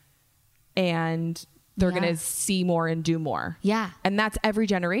life and they're going to see more and do more. Yeah. And that's every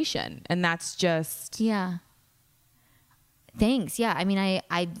generation. And that's just. Yeah. Thanks. Yeah. I mean,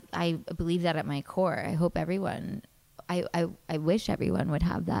 I believe that at my core. I hope everyone, I wish everyone would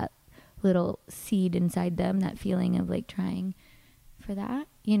have that little seed inside them, that feeling of like trying for that,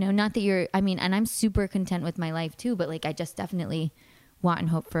 not that and I'm super content with my life too, but like I just definitely want and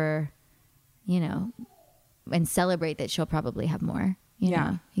hope for, and celebrate that she'll probably have more.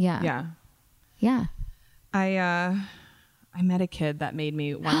 Yeah. I met a kid that made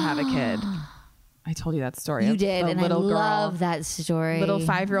me want to have a kid. I told you that story. You did, and I love that story. Little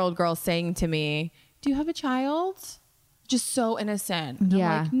 5-year-old girl saying to me, "Do you have a child?" Just so innocent. And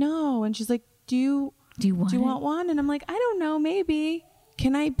I'm like, no. And she's like, do you want one? And I'm like, I don't know, maybe.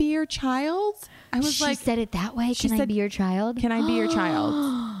 Can I be your child? I was she said it that way. Can I be your child? Can I be your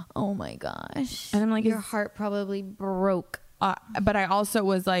child? Oh my gosh. And I'm like, your heart probably broke. But I also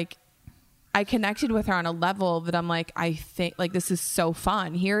was like, I connected with her on a level that I'm like, I think like this is so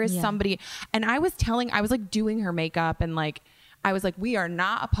fun. Here is somebody. And I was like doing her makeup and like, I was like, we are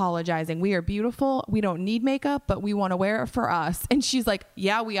not apologizing. We are beautiful. We don't need makeup, but we want to wear it for us. And she's like,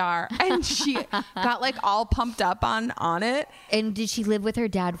 yeah, we are. And she got like all pumped up on it. And did she live with her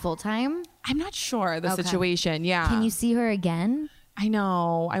dad full time? I'm not sure the situation. Yeah. Can you see her again? I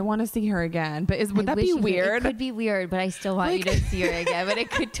know. I want to see her again. But would that be weird? It could be weird, but I still want you to see her again. But it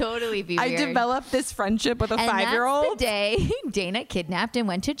could totally be weird. I developed this friendship with a 5-year-old. That's the day Dana kidnapped and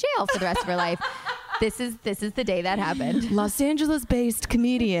went to jail for the rest of her life. This is the day that happened. Los Angeles-based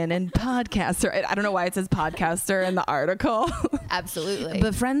comedian and podcaster. I don't know why it says podcaster in the article. Absolutely.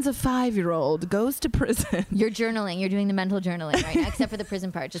 Befriends a 5-year-old, goes to prison. You're journaling. You're doing the mental journaling right now, except for the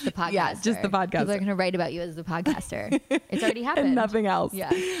prison part, just the podcaster. Yeah, just the podcaster. People are going to write about you as the podcaster. It's already happened. And nothing else. Yeah.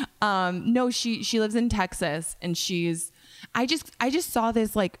 No, she lives in Texas, and I just saw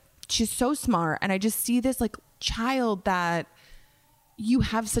this, like, she's so smart, and I just see this like child that you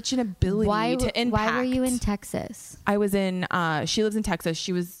have such an ability to impact. Why were you in Texas? I was in, she lives in Texas.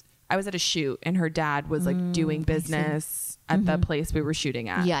 I was at a shoot and her dad was like doing business at the place we were shooting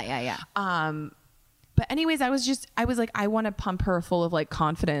at. Yeah. But anyways, I was like, I want to pump her full of like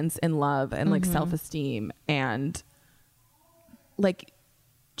confidence and love and like self-esteem, and like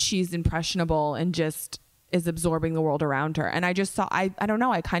she's impressionable and just is absorbing the world around her. And I just saw, I don't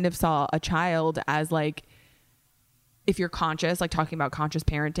know, I kind of saw a child as like, if you're conscious, like talking about conscious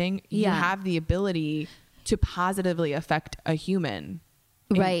parenting, you have the ability to positively affect a human.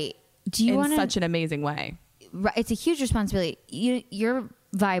 Right. Do you want such an amazing way? Right. It's a huge responsibility. Your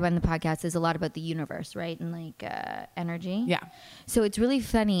vibe on the podcast is a lot about the universe, right? And like energy. Yeah. So it's really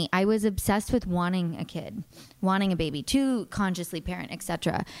funny. I was obsessed with wanting a kid, wanting a baby, to consciously parent,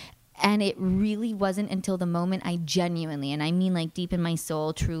 etc. And it really wasn't until the moment I genuinely, and I mean like deep in my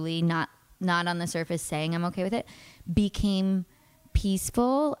soul, truly, not on the surface saying I'm okay with it, became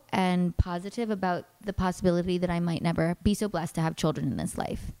peaceful and positive about the possibility that I might never be so blessed to have children in this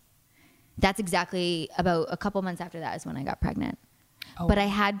life. That's exactly about a couple months after that is when I got pregnant. Oh. But I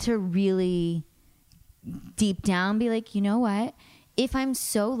had to really deep down be like, you know what? If I'm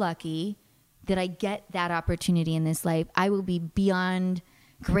so lucky that I get that opportunity in this life, I will be beyond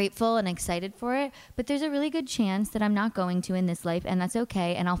grateful and excited for it. But there's a really good chance that I'm not going to in this life, and that's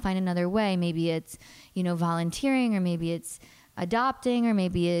okay. And I'll find another way. Maybe it's, volunteering, or maybe it's adopting, or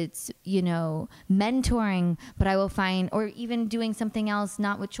maybe it's, mentoring, but I will find, or even doing something else,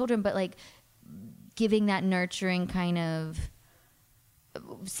 not with children, but like giving that nurturing kind of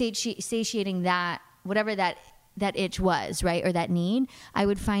satiating that, whatever that itch was, right? Or that need, I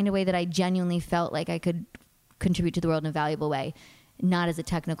would find a way that I genuinely felt like I could contribute to the world in a valuable way, not as a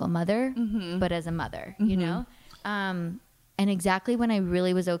technical mother, but as a mother, and exactly when I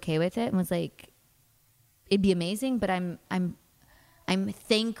really was okay with it and was like, it'd be amazing, but I'm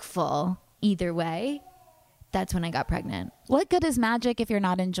thankful either way. That's when I got pregnant. What good is magic if you're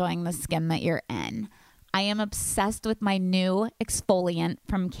not enjoying the skin that you're in? I am obsessed with my new exfoliant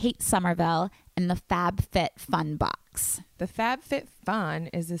from Kate Somerville and the FabFitFun box. The FabFitFun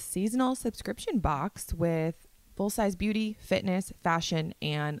is a seasonal subscription box with full-size beauty, fitness, fashion,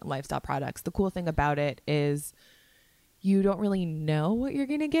 and lifestyle products. The cool thing about it is you don't really know what you're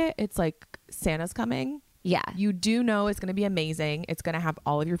going to get. It's like Santa's coming. Yeah. You do know it's going to be amazing. It's going to have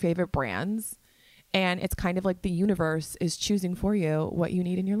all of your favorite brands. And it's kind of like the universe is choosing for you what you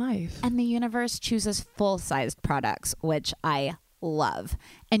need in your life. And the universe chooses full-sized products, which I love.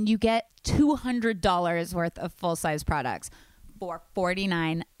 And you get $200 worth of full-size products for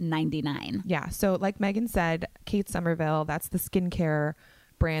 $49.99. Yeah. So like Megan said, Kate Somerville, that's the skincare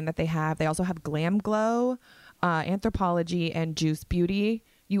brand that they have. They also have Glam Glow, Anthropologie, and Juice Beauty.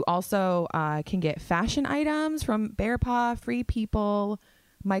 You also can get fashion items from Bearpaw, Free People,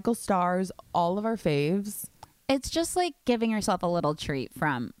 Michael Stars, all of our faves. It's just like giving yourself a little treat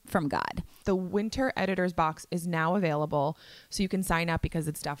from God. The winter editors box is now available, so you can sign up because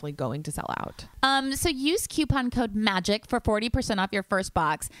it's definitely going to sell out. So use coupon code MAGIC for 40% off your first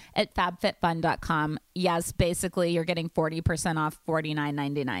box at fabfitfun.com. Yes, basically you're getting 40% off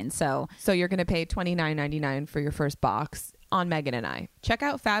 $49.99. So you're going to pay $29.99 for your first box on Megan and I. Check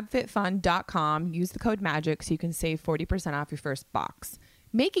out fabfitfun.com. Use the code MAGIC so you can save 40% off your first box,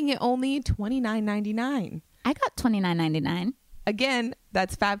 making it only $29.99. I got $29.99. Again,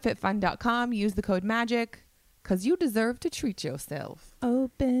 that's fabfitfun.com. Use the code MAGIC because you deserve to treat yourself.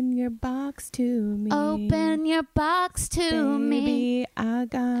 Open your box to me. Open your box to me. Baby, I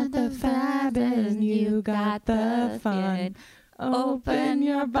got the fab and you got the fun. Open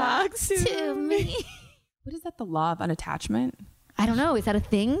your box to me. What is that? The law of unattachment? I don't know. Is that a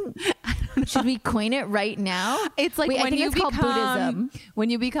thing? Should we coin it right now? It's like I think it's called Buddhism. When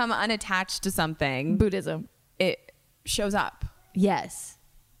you become unattached to something, Buddhism, it shows up. Yes.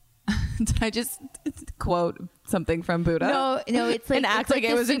 Did I just quote something from Buddha? No, it's like, and act like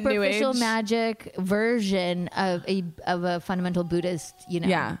it was a new age superficial magic version of a fundamental Buddhist,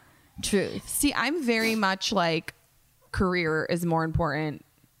 truth. See, I'm very much like career is more important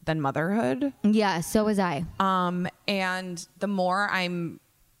than motherhood. Yeah, so was I. And the more I'm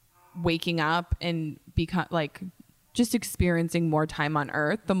waking up and just experiencing more time on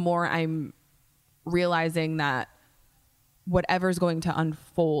earth, the more I'm realizing that whatever's going to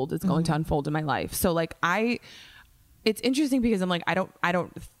unfold is going to unfold in my life. So it's interesting because I'm like,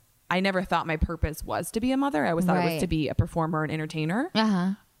 I never thought my purpose was to be a mother. I always thought it was to be a performer and entertainer.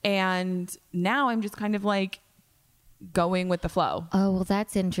 And now I'm just kind of like going with the flow. Oh, well,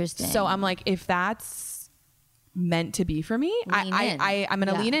 that's interesting. So I'm like, if that's meant to be for me, I'm going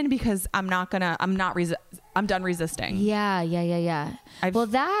to lean in because I'm done resisting. Yeah. Well,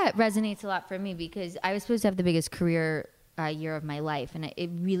 that resonates a lot for me because I was supposed to have the biggest career year of my life. And it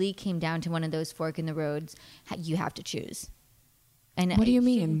really came down to one of those fork in the roads. You have to choose. And what do you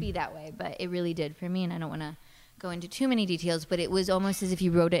mean? It shouldn't be that way, but it really did for me. And I don't want to go into too many details, but it was almost as if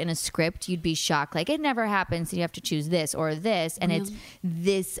you wrote it in a script. You'd be shocked. Like, it never happens. So you have to choose this or this. And it's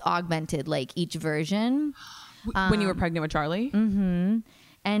this augmented, like each version. When you were pregnant with Charlie? Mm-hmm.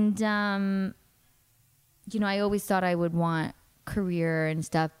 And, I always thought I would want career and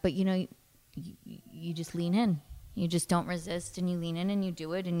stuff, but you just lean in. You just don't resist and you lean in and you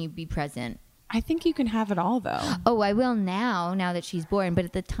do it and you be present. I think you can have it all though. Oh, I will now that she's born. But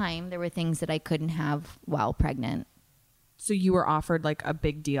at the time there were things that I couldn't have while pregnant. So you were offered like a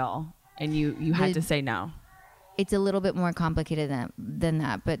big deal and you had to say no. it's a little bit more complicated than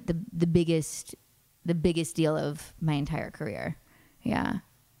that, but the biggest deal of my entire career. Yeah.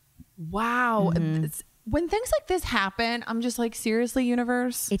 Wow. When things like this happen, I'm just like, seriously,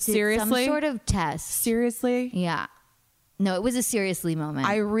 universe? It's seriously? some sort of test. Seriously? Yeah. No, it was a seriously moment.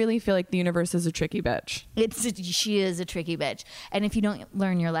 I really feel like the universe is a tricky bitch. She is a tricky bitch. And if you don't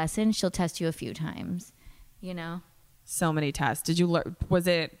learn your lesson, she'll test you a few times, you know? So many tests. Did you learn? Was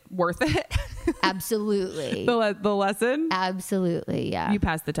it worth it? Absolutely. the lesson? Absolutely, yeah. You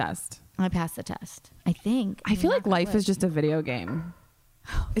passed the test. I passed the test, I think. I feel like life is just a video game.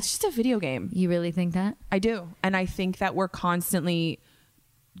 It's just a video game. You really think that? I do. And I think that we're constantly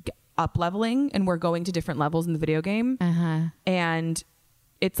up leveling and we're going to different levels in the video game. And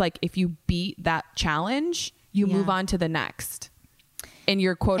it's like, if you beat that challenge, you move on to the next. And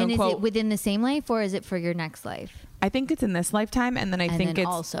you're quote unquote. Is it within the same life or is it for your next life? I think it's in this lifetime. And then I think it's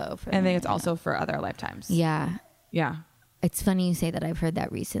also for also for other lifetimes. Yeah. Yeah. It's funny you say that. I've heard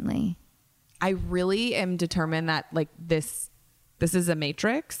that recently. I really am determined that like this is a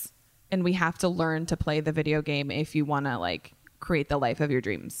matrix and we have to learn to play the video game if you want to like create the life of your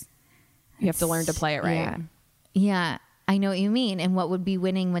dreams. You have to learn to play it right. Yeah. I know what you mean. And what would be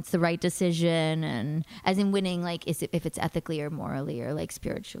winning? What's the right decision? And as in winning, like, is it if it's ethically or morally or like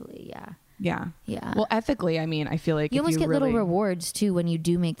spiritually? Yeah. Yeah. Yeah. Well, ethically, I mean, I feel like you almost get really, little rewards too when you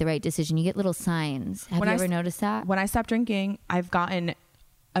do make the right decision. You get little signs. Have you ever noticed that? When I stopped drinking, I've gotten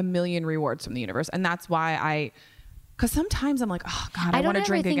a million rewards from the universe. And that's why because sometimes I'm like, oh God, I want to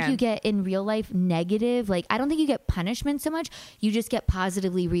drink again. I don't think you get in real life negative. Like, I don't think you get punishment so much. You just get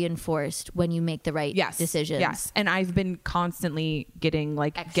positively reinforced when you make the right decisions. Yes. And I've been constantly getting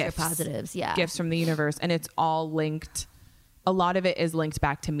like extra positives. Yeah. Gifts from the universe. And it's all linked. A lot of it is linked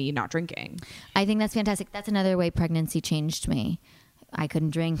back to me not drinking. I think that's fantastic. That's another way pregnancy changed me. I couldn't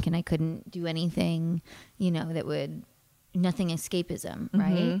drink and I couldn't do anything, that would... Nothing escapism,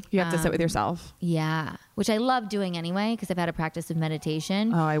 right? You have to sit with yourself. Yeah. Which I love doing anyway, because I've had a practice of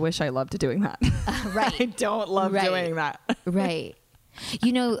meditation. Oh, I wish I loved doing that. Right. I don't love doing that. Right.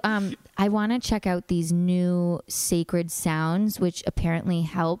 I want to check out these new sacred sounds, which apparently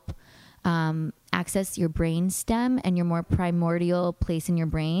help access your brain stem and your more primordial place in your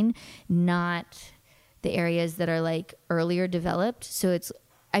brain, not the areas that are like earlier developed.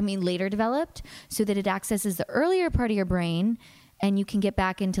 Later developed, so that it accesses the earlier part of your brain and you can get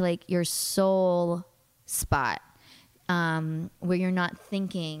back into like your soul spot, where you're not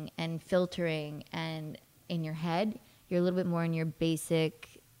thinking and filtering and in your head. You're a little bit more in your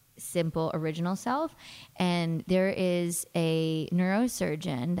basic, simple, original self. And there is a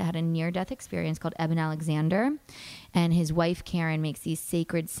neurosurgeon that had a near-death experience called Eben Alexander, and his wife Karen makes these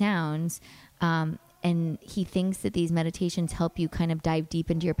sacred sounds. And he thinks that these meditations help you kind of dive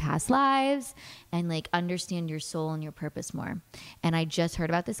deep into your past lives and like understand your soul and your purpose more. And I just heard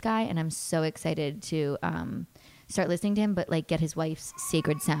about this guy and I'm so excited to start listening to him, but like get his wife's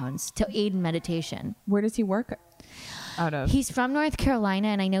sacred sounds to aid in meditation. Where does he work out of? He's from North Carolina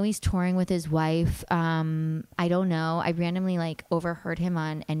and I know he's touring with his wife. I don't know. I randomly like overheard him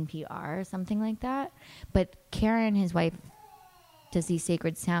on NPR or something like that. But Karen, his wife, does these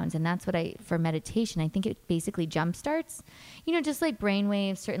sacred sounds, and that's what for meditation, I think it basically jumpstarts, just like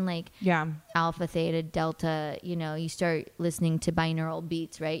brainwaves, certain like alpha, theta, delta, you start listening to binaural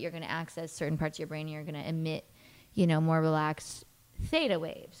beats, right? You're going to access certain parts of your brain, you're going to emit, more relaxed theta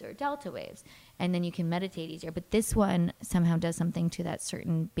waves or delta waves, and then you can meditate easier. But this one somehow does something to that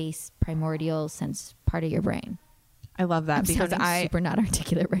certain base primordial sense part of your brain. I love that because I'm super not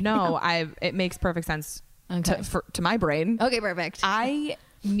articulate right now. It makes perfect sense. Okay. To my brain. Okay, perfect. I'm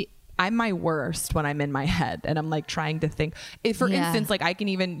my worst when I'm in my head and I'm like trying to think. For instance, like I can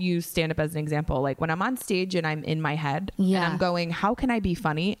even use stand up as an example. Like when I'm on stage and I'm in my head and I'm going, how can I be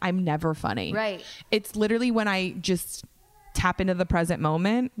funny? I'm never funny. Right. It's literally when I just tap into the present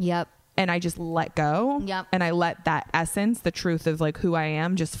moment. Yep. And I just let go. Yep. And I let that essence, the truth of like who I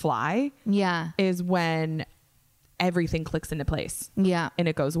am, just fly. Yeah. Is when everything clicks into place. Yeah. And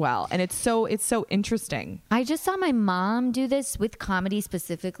it goes well. And it's so interesting. I just saw my mom do this with comedy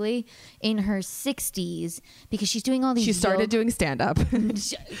specifically in her 60s because she's doing all these. She started doing stand up.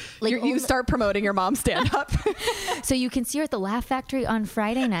 Like you start promoting your mom's stand up. So you can see her at the Laugh Factory on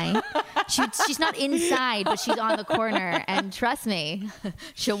Friday night. She's not inside, but she's on the corner. And trust me,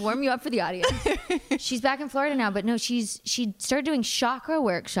 she'll warm you up for the audience. She's back in Florida now, but no, she started doing chakra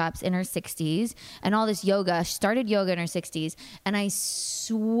workshops in her 60s and all this yoga. She started yoga in her 60s, and I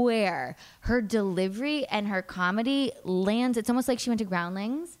swear her delivery and her comedy lands. It's almost like she went to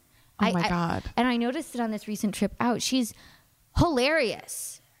Groundlings. Oh my God. And I noticed it on this recent trip out. She's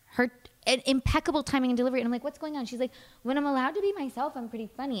hilarious. an impeccable timing and delivery. And I'm like, what's going on? She's like, when I'm allowed to be myself, I'm pretty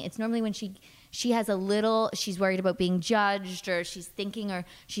funny. It's normally when she has a little, she's worried about being judged, or she's thinking, or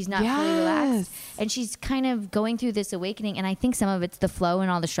she's not fully relaxed. And she's kind of going through this awakening. And I think some of it's the flow and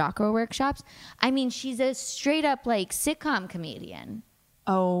all the chakra workshops. I mean, she's a straight up like sitcom comedian.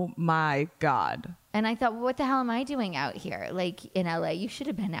 Oh my God. And I thought, well, what the hell am I doing out here? Like in LA, you should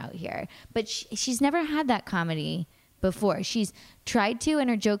have been out here. But she's never had that comedy before. She's tried to, and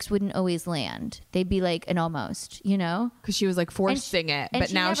her jokes wouldn't always land. They'd be like an almost, you know? Because she was like forcing it,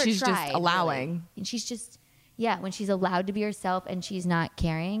 but now she's just allowing. Really. And she's just, when she's allowed to be herself and she's not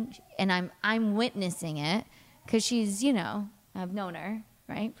caring. And I'm witnessing it because she's, you know, I've known her,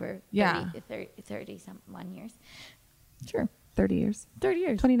 right? For 30-some years. Sure. 30 years. 30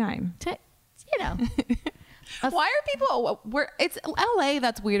 years. 29. You know. Why are people, it's LA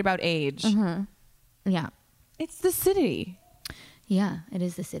that's weird about age. Mm-hmm. Yeah. It's the city. Yeah, it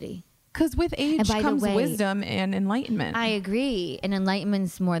is the city. Because with age comes wisdom and enlightenment. I agree. And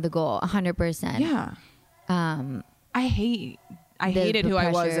enlightenment's more the goal, 100%. Yeah. I hated who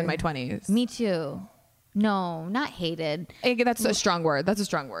I was in my 20s. Me too. No, not hated. That's a strong word.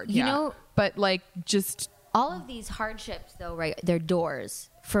 You know, but like just all of these hardships though, right? They're doors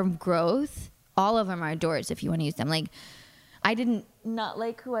for growth. All of them are doors if you want to use them. Like I didn't not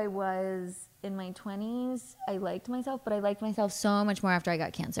like who I was in my 20s. I liked myself, but I liked myself so much more after I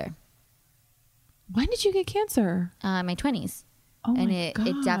got cancer. When did you get cancer? My 20s. Oh and my God.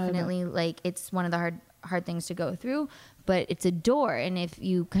 It definitely, like, it's one of the hard things to go through, but it's a door. And if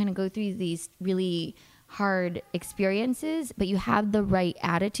you kind of go through these really hard experiences, but you have the right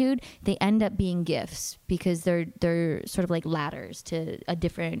attitude, they end up being gifts because they're sort of like ladders to a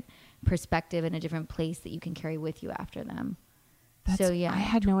different perspective and a different place that you can carry with you after them. So yeah, I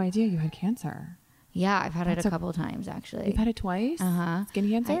had no idea you had cancer. Yeah, I've had it a couple of times actually. You've had it twice? Skin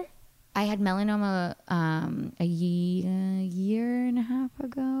cancer? I had melanoma a year and a half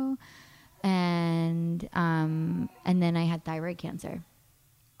ago, and then I had thyroid cancer.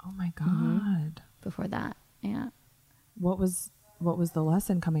 Oh my God! Before that, yeah. What was the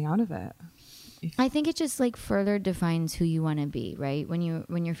lesson coming out of it? I think it just like further defines who you want to be, right? When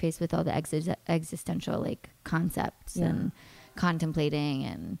you're faced with all the existential like concepts and contemplating,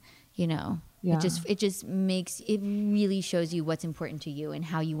 and you know, it just really shows you what's important to you and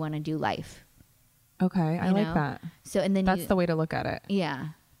how you want to do life. Okay, I like that. So and then that's the way to look at it. Yeah.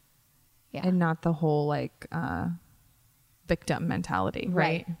 And not the whole like victim mentality,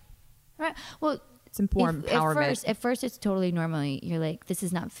 right? Right. Well, it's empowerment. At first, it's totally normal. You're like, this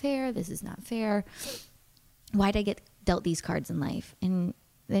is not fair. This is not fair. Why'd I get dealt these cards in life? And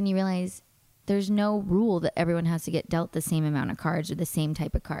then you realize there's no rule that everyone has to get dealt the same amount of cards or the same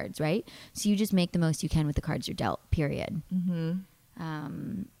type of cards, right? So you just make the most you can with the cards you're dealt, period.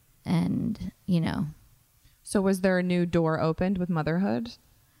 Mm-hmm. And, you know. So was there a new door opened with motherhood?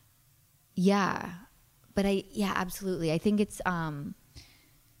 Yeah. But absolutely. I think it's...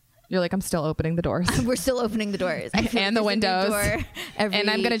 You're like, I'm still opening the doors. We're still opening the doors. And the windows. And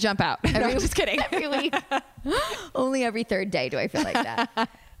I'm going to jump out. I'm just kidding. Every week. Only every third day do I feel like that.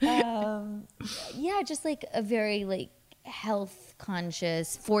 Just like a very like health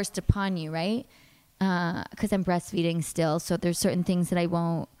conscious, forced upon you, right? Because I'm breastfeeding still. So there's certain things that I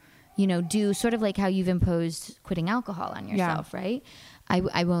won't, do, sort of like how you've imposed quitting alcohol on yourself, right?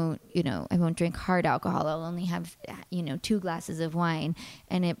 I won't drink hard alcohol. I'll only have, 2 glasses of wine,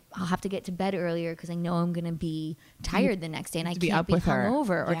 and I'll have to get to bed earlier because I know I'm going to be tired the next day, and I can't be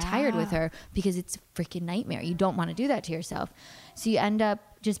hungover or tired with her because it's a freaking nightmare. You don't want to do that to yourself. So you end up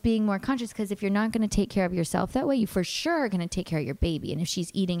just being more conscious, because if you're not going to take care of yourself that way, you for sure are going to take care of your baby. And if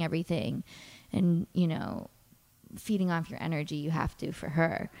she's eating everything and, feeding off your energy, you have to for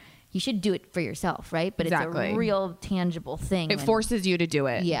her. You should do it for yourself, right? But exactly. It's a real tangible thing. It forces you to do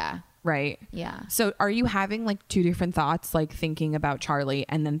it. Yeah. Right? Yeah. So are you having like 2 different thoughts, like thinking about Charlie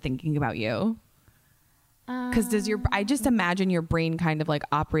and then thinking about you? Because I just imagine your brain kind of like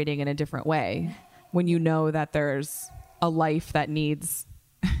operating in a different way when you know that there's a life that needs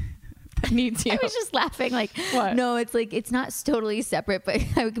you. I was just laughing like, what? No, it's like, it's not totally separate, but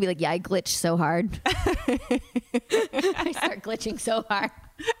I would be like, yeah, I glitch so hard. I start glitching so hard.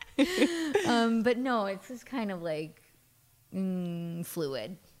 But no, it's just kind of like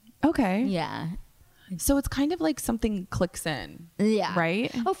fluid. Okay. Yeah. So it's kind of like something clicks in. Yeah.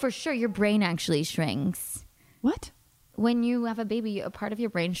 Right? Oh, for sure. Your brain actually shrinks. What? When you have a baby, a part of your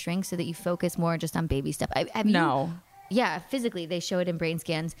brain shrinks so that you focus more just on baby stuff. No. Yeah, physically. They show it in brain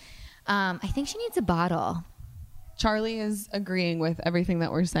scans. I think she needs a bottle. Charlie is agreeing with everything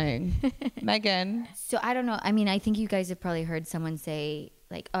that we're saying. Megan. So I don't know. I mean, I think you guys have probably heard someone say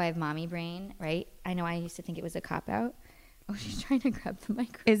like, oh, I have mommy brain, right? I know I used to think it was a cop out. Oh, she's trying to grab the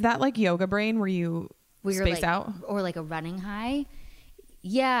microphone. Is that like yoga brain where you space out? Or like a running high?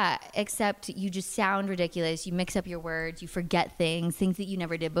 Yeah, except you just sound ridiculous. You mix up your words. You forget things that you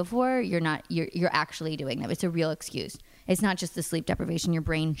never did before. You're actually doing them. It's a real excuse. It's not just the sleep deprivation. Your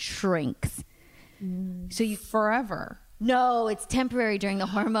brain shrinks. So you Forever. No, it's temporary during the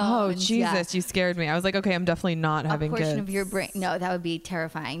hormones. Oh, Jesus, you scared me. I was like, okay, I'm definitely not having kids. A portion of your brain. No, that would be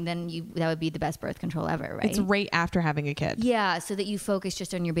terrifying. Then that would be the best birth control ever, right? It's right after having a kid. Yeah, so that you focus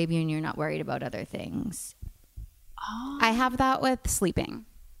just on your baby and you're not worried about other things. Oh. I have that with sleeping.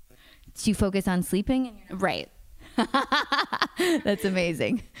 So you focus on sleeping? And you're not right. That's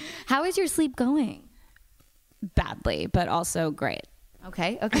amazing. How is your sleep going? Badly, but also great.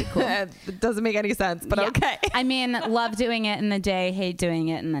 Okay, cool. It doesn't make any sense, but okay. I mean, love doing it in the day, hate doing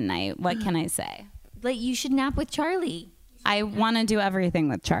it in the night. What can I say? Like, you should nap with Charlie. I want to do everything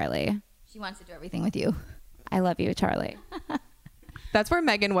with Charlie. She wants to do everything with you. I love you, Charlie. That's where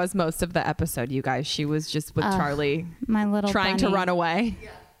Megan was most of the episode, you guys. She was just with Charlie, my little trying bunny. to run away.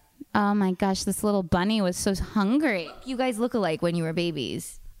 Yeah. Oh my gosh, this little bunny was so hungry. You guys look alike when you were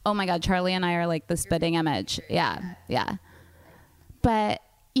babies. Oh my God, Charlie and I are like the spitting image. Yeah. But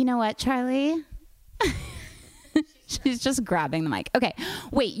you know what, Charlie? She's just grabbing the mic. Okay,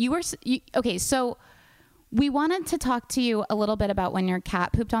 wait, okay, so we wanted to talk to you a little bit about when your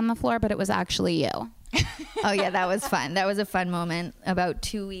cat pooped on the floor, but it was actually you. Oh yeah, that was fun. That was a fun moment about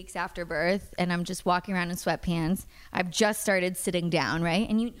 2 weeks after birth, and I'm just walking around in sweatpants. I've just started sitting down, right?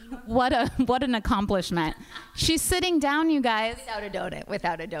 And you what an accomplishment. She's sitting down, you guys. Without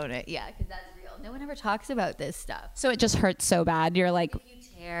a donut. Yeah, because that's real. No one ever talks about this stuff. So it just hurts so bad. You're like, if you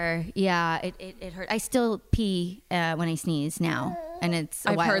tear, yeah, it hurt. I still pee when I sneeze now, and it's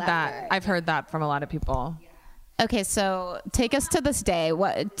a I've while heard after. that. I've heard that from a lot of people. Yeah. Okay, so take us to this day.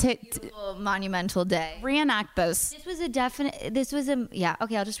 Beautiful, monumental day. Reenact this. Yeah,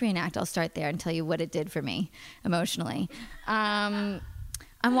 okay, I'll just reenact. I'll start there and tell you what it did for me emotionally. I'm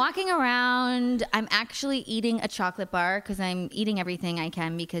walking around. I'm actually eating a chocolate bar because I'm eating everything I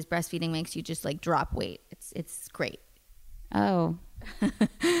can because breastfeeding makes you just like drop weight. It's great. Oh.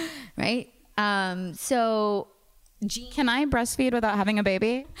 Right? So... Can I breastfeed without having a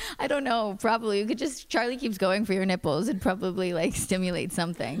baby? I don't know. Probably. You could just, Charlie keeps going for your nipples and probably like stimulate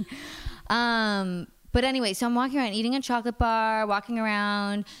something. But anyway, so I'm walking around eating a chocolate bar, walking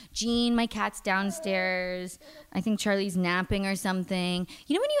around. Jean, my cat's downstairs. I think Charlie's napping or something.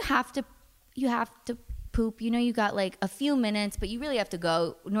 You know when you have to poop, you know you got like a few minutes, but you really have to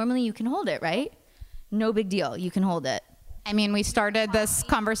go. Normally you can hold it, right? No big deal. You can hold it. I mean, we started this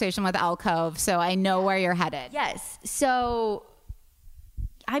conversation with alcove, so I know where you're headed. Yes. So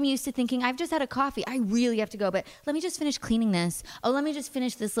I'm used to thinking, I've just had a coffee. I really have to go, but let me just finish cleaning this. Oh, let me just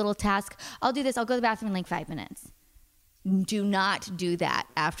finish this little task. I'll do this. I'll go to the bathroom in like 5 minutes. Do not do that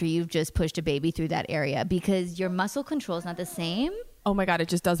after you've just pushed a baby through that area because your muscle control is not the same. Oh my God, it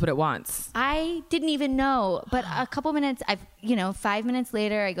just does what it wants. I didn't even know, but a couple minutes, 5 minutes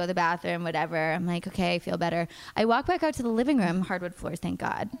later, I go to the bathroom, whatever. I'm like, okay, I feel better. I walk back out to the living room, hardwood floors, thank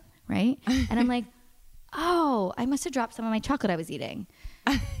God, right? And I'm like, oh, I must have dropped some of my chocolate I was eating.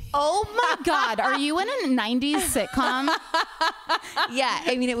 Oh my God, are you in a 90s sitcom? Yeah,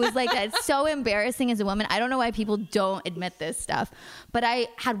 I mean, it was like that. It's so embarrassing as a woman. I don't know why people don't admit this stuff, but I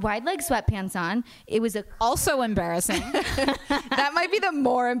had wide leg sweatpants on. It was also embarrassing. That might be the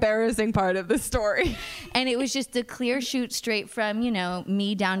more embarrassing part of the story. And it was just a clear shoot straight from,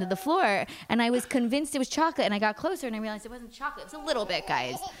 me down to the floor. And I was convinced it was chocolate, and I got closer and I realized it wasn't chocolate. It was a little bit,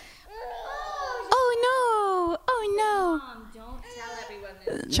 guys. Oh no. Mom, don't tell everyone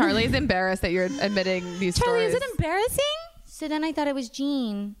this. Charlie's embarrassed that you're admitting these Charlie, stories. is it embarrassing? So then I thought it was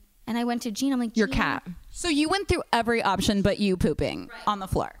Jean. And I went to Jean. I'm like, Your Jean. cat. So you went through every option but you pooping on the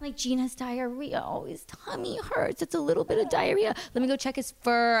floor. Like, Jean has diarrhea. Oh, his tummy hurts. It's a little bit of diarrhea. Let me go check his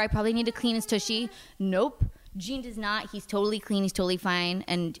fur. I probably need to clean his tushy. Nope. Jean does not. He's totally clean. He's totally fine.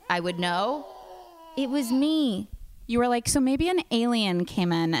 And I would know. It was me. You were like, so maybe an alien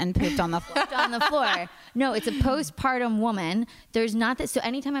came in and pooped on the floor. On the floor. No, it's a postpartum woman. There's not that. So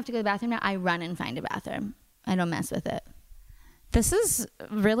anytime I have to go to the bathroom now, I run and find a bathroom. I don't mess with it. This is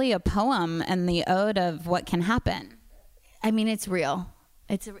really a poem and the ode of what can happen. I mean, it's real.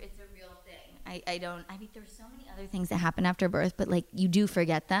 It's a real thing. I mean, there's so many other things that happen after birth, but like you do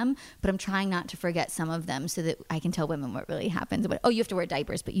forget them. But I'm trying not to forget some of them so that I can tell women what really happens. But, you have to wear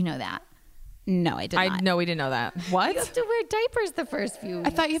diapers, but you know that. No, I did not. I know we didn't know that. What? You have to wear diapers the first few weeks.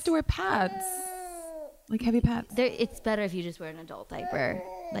 I thought you have to wear pads. Like heavy pads. It's better if you just wear an adult diaper.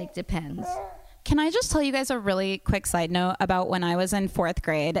 Like, depends. Can I just tell you guys a really quick side note about when I was in 4th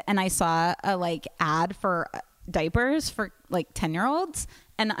grade and I saw a like ad for diapers for like 10-year-olds,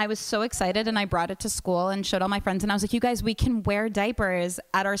 and I was so excited and I brought it to school and showed all my friends, and I was like, you guys, we can wear diapers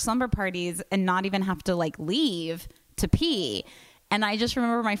at our slumber parties and not even have to like leave to pee. And I just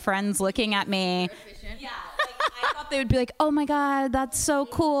remember my friends looking at me. Yeah, like, I thought they would be like, oh my God, that's so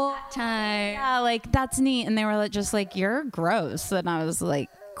cool. Time. Yeah, like that's neat. And they were like, just like, you're gross. And I was like,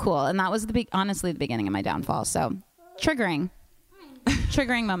 cool. And that was honestly the beginning of my downfall. So triggering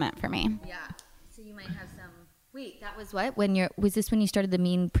moment for me. Yeah. So you might have some. Wait, that was what? Was this when you started the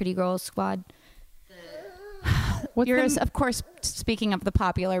Mean Pretty Girls Squad? Of course, speaking of the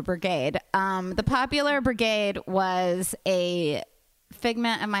Popular Brigade, the Popular Brigade was a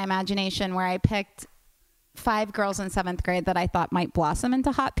figment of my imagination where I picked 5 girls in 7th grade that I thought might blossom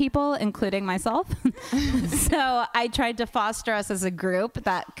into hot people, including myself. So I tried to foster us as a group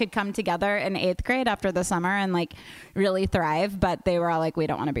that could come together in 8th grade after the summer and like really thrive. But they were all like, we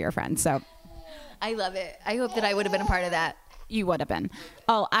don't want to be your friends. So I love it. I hope that I would have been a part of that. You would have been.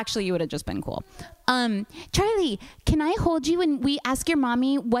 Oh, actually, you would have just been cool. Charlie, can I hold you and we ask your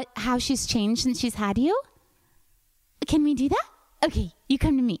mommy how she's changed since she's had you? Can we do that? Okay, you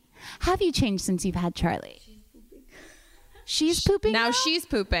come to me. How have you changed since you've had Charlie? She's pooping now? She's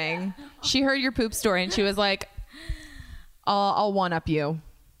pooping. She heard your poop story and she was like, I'll one-up you.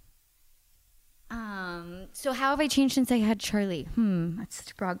 So how have I changed since I had Charlie? That's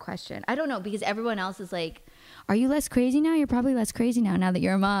such a broad question. I don't know, because everyone else is like, are you less crazy now? You're probably less crazy now that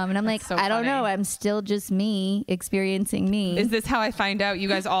you're a mom. And I'm like, so I don't funny. know. I'm still just me experiencing me. Is this how I find out you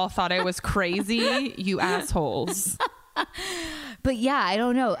guys all thought I was crazy? You assholes. But yeah, I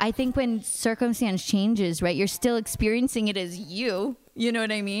don't know. I think when circumstance changes, right, you're still experiencing it as you. You know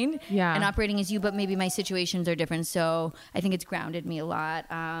what I mean? Yeah. And operating as you, but maybe my situations are different. So I think it's grounded me a lot.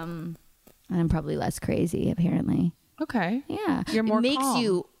 And I'm probably less crazy, apparently. Okay. Yeah. You're more It makes calm.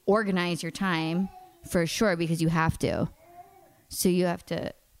 you organize your time for sure, because you have to. So you have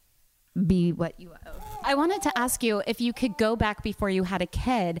to be what you owe. I wanted to ask you, if you could go back before you had a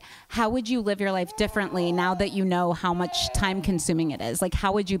kid, how would you live your life differently now that you know how much time consuming it is? Like,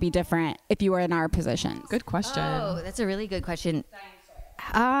 how would you be different if you were in our positions? Good question. Oh, that's a really good question.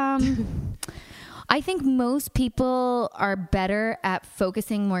 I think most people are better at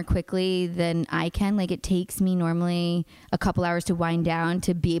focusing more quickly than I can. Like, it takes me normally a couple hours to wind down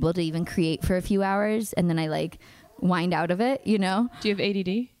to be able to even create for a few hours. And then I like wind out of it, you know? Do you have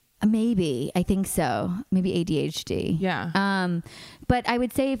ADD? Maybe. I think so. Maybe ADHD. Yeah. But I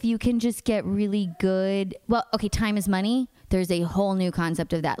would say if you can just get really good, well, okay, time is money. There's a whole new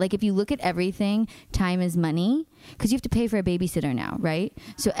concept of that. Like, if you look at everything, time is money, because you have to pay for a babysitter now, right?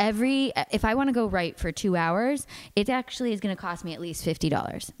 So if I want to go write for 2 hours, it actually is going to cost me at least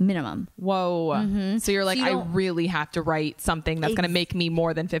 $50 minimum. Whoa. Mm-hmm. So you're like, So you I don't- really have to write something that's going to make me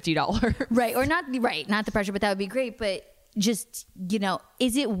more than $50. Right. Or not the pressure, but that would be great. But just,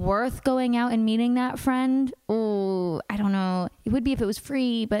 is it worth going out and meeting that friend? Oh, I don't know. It would be if it was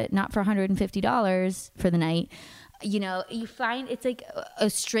free, but not for $150 for the night. You find it's like a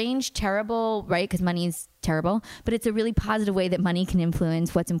strange, terrible, right? Because money is terrible, but it's a really positive way that money can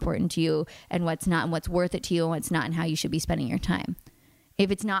influence what's important to you and what's not, and what's worth it to you and what's not, and how you should be spending your time.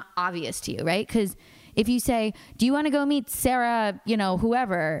 If it's not obvious to you, right? Because if you say, do you want to go meet Sarah,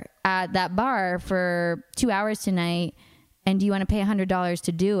 whoever at that bar for 2 hours tonight, and do you want to pay $100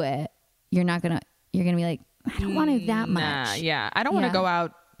 to do it? You're going to be like, I don't want to that much. Yeah. I don't want to go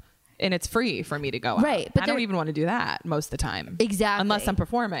out and it's free for me to go out. Right, but I don't even want to do that most of the time. Exactly. Unless I'm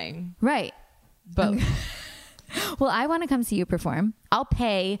performing. Right. But Well, I want to come see you perform. I'll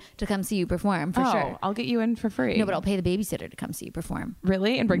pay to come see you perform for sure. I'll get you in for free. No, but I'll pay the babysitter to come see you perform.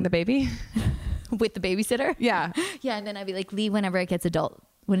 Really? And bring the baby? With the babysitter? Yeah. Yeah, and then I'd be like, leave whenever it gets adult.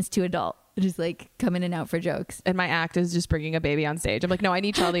 When it's too adult. Just like come in and out for jokes. And my act is just bringing a baby on stage. I'm like, no, I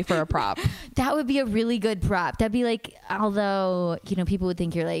need Charlie for a prop. That would be a really good prop. That'd be like, although, people would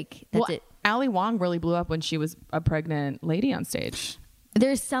think you're like, that's it. Ali Wong really blew up when she was a pregnant lady on stage.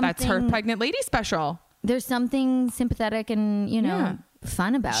 There's something. That's her pregnant lady special. There's something sympathetic and,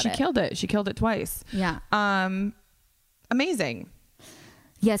 fun about it. She killed it. She killed it twice. Yeah. Amazing.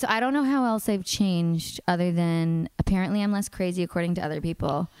 Yeah, so I don't know how else I've changed other than apparently I'm less crazy according to other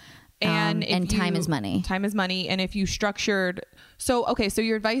people. And time is money. Time is money. And if you structured, so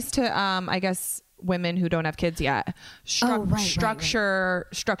your advice to, I guess, women who don't have kids yet, structure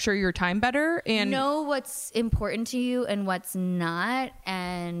your time better and know what's important to you and what's not.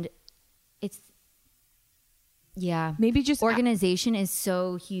 And maybe just organization is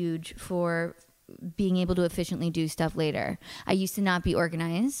so huge for being able to efficiently do stuff later. I used to not be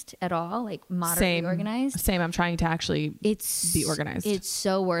organized at all, like moderately organized. Same. I'm trying to actually be organized. It's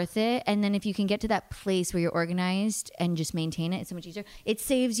so worth it. And then if you can get to that place where you're organized and just maintain it, it's so much easier. It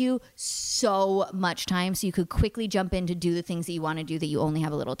saves you so much time. So you could quickly jump in to do the things that you want to do that you only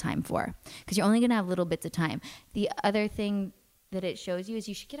have a little time for, because you're only going to have little bits of time. The other thing that it shows you is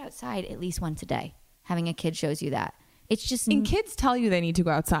you should get outside at least once a day. Having a kid shows you that. It's just, and kids tell you they need to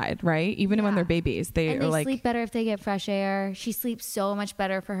go outside, right? Even when they're babies, they sleep better if they get fresh air. She sleeps so much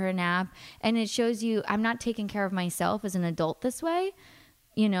better for her nap. And it shows you I'm not taking care of myself as an adult this way,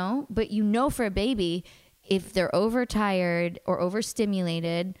 you know, but you know, for a baby, if they're overtired or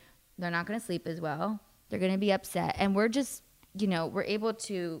overstimulated, they're not going to sleep as well. They're going to be upset. And we're just, you know, we're able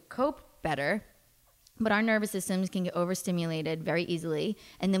to cope better. But our nervous systems can get overstimulated very easily,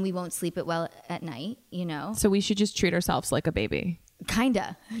 and then we won't sleep it well at night, you know? So we should just treat ourselves like a baby.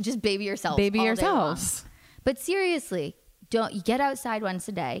 Kinda. Just baby yourself. Baby all yourselves. Day long. But seriously, don't get outside once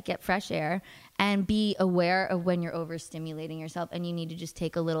a day, get fresh air, and be aware of when you're overstimulating yourself and you need to just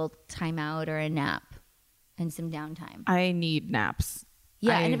take a little time out or a nap and some downtime. I need naps.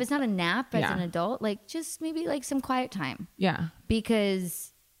 Yeah, and if it's not a nap as an adult, like just maybe like some quiet time. Yeah.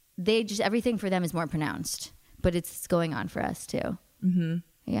 Because they just, everything for them is more pronounced, but it's going on for us too. Mm-hmm.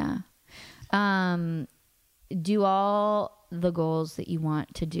 Yeah. Do all the goals that you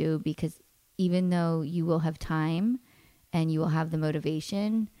want to do, because even though you will have time and you will have the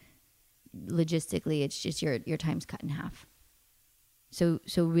motivation, logistically, it's just your time's cut in half. So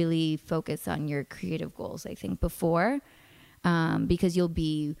really focus on your creative goals, I think, before, because you'll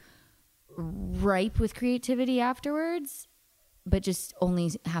be ripe with creativity afterwards, but just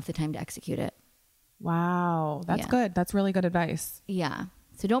only have the time to execute it. Wow. That's good. That's really good advice. Yeah.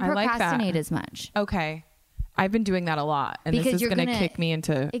 So don't procrastinate as much. Okay. I've been doing that a lot, and because this is going to kick me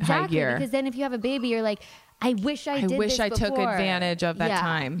into high gear. Because then if you have a baby, you're like, I wish I took advantage of that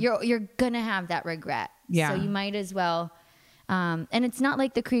time. You're going to have that regret. Yeah. So you might as well. And it's not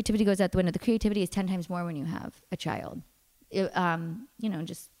like the creativity goes out the window. The creativity is 10 times more when you have a child. You know,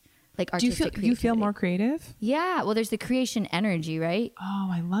 just like artistic do you feel more creative? Yeah. Well, there's the creation energy, right? Oh,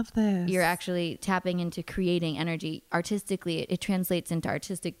 I love this. You're actually tapping into creating energy. Artistically, it translates into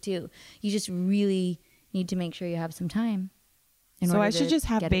artistic too. You just really need to make sure you have some time. So I should just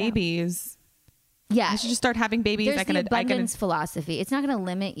have babies. Yeah. I should just start having babies. There's the abundance philosophy. It's not going to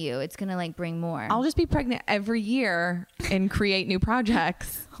limit you. It's going to like bring more. I'll just be pregnant every year and create new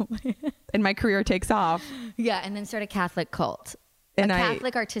projects. And my career takes off. Yeah. And then start a Catholic cult. And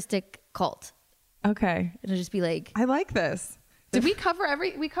Catholic artistic cult. Okay. It'll just be like, I like this. Did we cover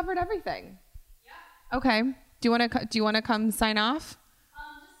we covered everything? Yeah. Okay. Do you want to come sign off?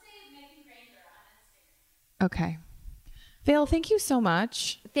 Just say Megan Granger on Instagram. Okay. Vale, thank you so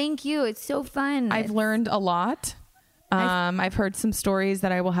much. Thank you. It's so fun. I've learned a lot. I've heard some stories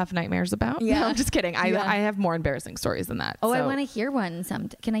that I will have nightmares about. Yeah. No, I'm just kidding. I have more embarrassing stories than that. Oh, so. I want to hear one.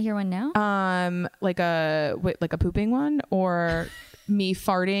 Can I hear one now? Like a pooping one, or me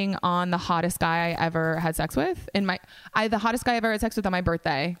farting on the hottest guy I ever had sex with. The hottest guy I ever had sex with on my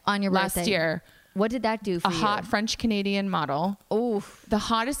birthday. On your last birthday. year. What did that do for you? A hot French Canadian model. Oh, the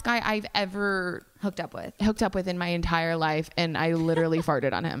hottest guy I've ever hooked up with in my entire life, and I literally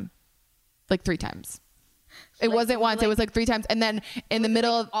farted on him like 3 times. It wasn't once, it was like 3 times, and then in the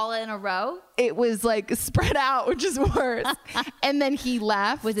middle of all in a row, it was like spread out, which is worse. And then he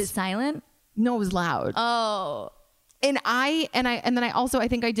left. Was it silent? No, it was loud. Oh. And then I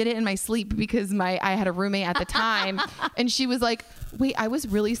think I did it in my sleep, because I had a roommate at the time, and she was like, wait, I was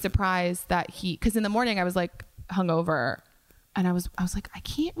really surprised that because in the morning I was like hungover, and I was like, I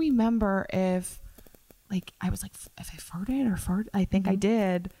can't remember if I farted. I think I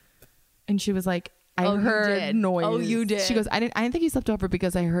did. And she was like, I heard noise. Oh, you did. She goes, I didn't think he slept over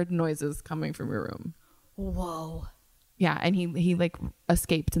because I heard noises coming from your room. Whoa. Yeah. And he like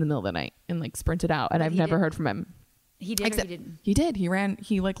escaped in the middle of the night and like sprinted out, and I've never heard from him. He did. Or he didn't? He did. He ran.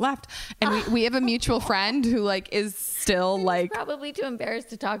 He like left. And we have a mutual friend who like is still like probably too embarrassed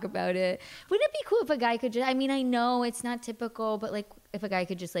to talk about it. Wouldn't it be cool if a guy could just, I mean, I know it's not typical, but like if a guy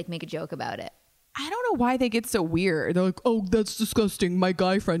could just like make a joke about it. I don't know why they get so weird. They're like, oh, that's disgusting. My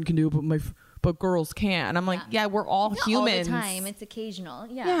guy friend can do it, but girls can't. And I'm like, yeah, we're all it's humans. Not all the time. It's occasional.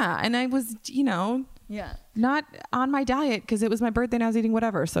 Yeah. Yeah. And I was, not on my diet because it was my birthday and I was eating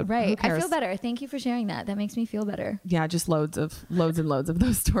whatever. So right. Who cares? I feel better. Thank you for sharing that. That makes me feel better. Yeah. Just loads and loads of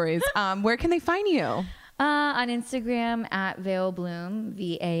those stories. Where can they find you? On Instagram at Vail Bloom,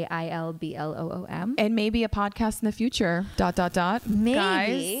 VAILBLOOM. And maybe a podcast in the future. ... Maybe.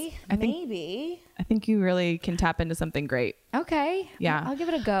 Guys, I think you really can tap into something great. Okay. Yeah. I'll give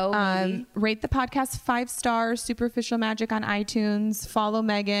it a go. Maybe. Rate the podcast 5 stars, Superficial Magic on iTunes. Follow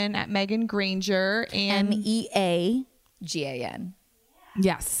Megan at Megan Granger. And MEAGAN.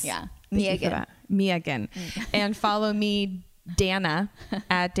 Yes. Yeah. Megan. And follow me, Dana,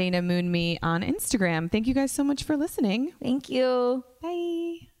 at Dana Moon Me on Instagram. Thank you guys so much for listening. Thank you.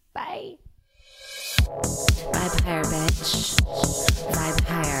 Bye. Bye. Vibe higher, bitch. Vibe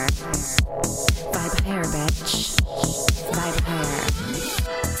higher. Vibe higher, bitch. Vibe higher.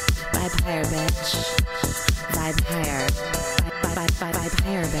 Vibe higher, bitch. Vibe higher. Vibe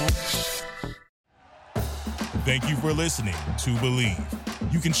higher, bitch. Thank you for listening to Believe.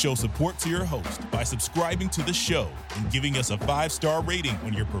 You can show support to your host by subscribing to the show and giving us a 5-star rating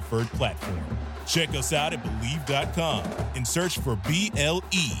on your preferred platform. Check us out at Believe.com and search for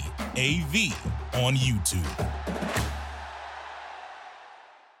BLEAV on YouTube.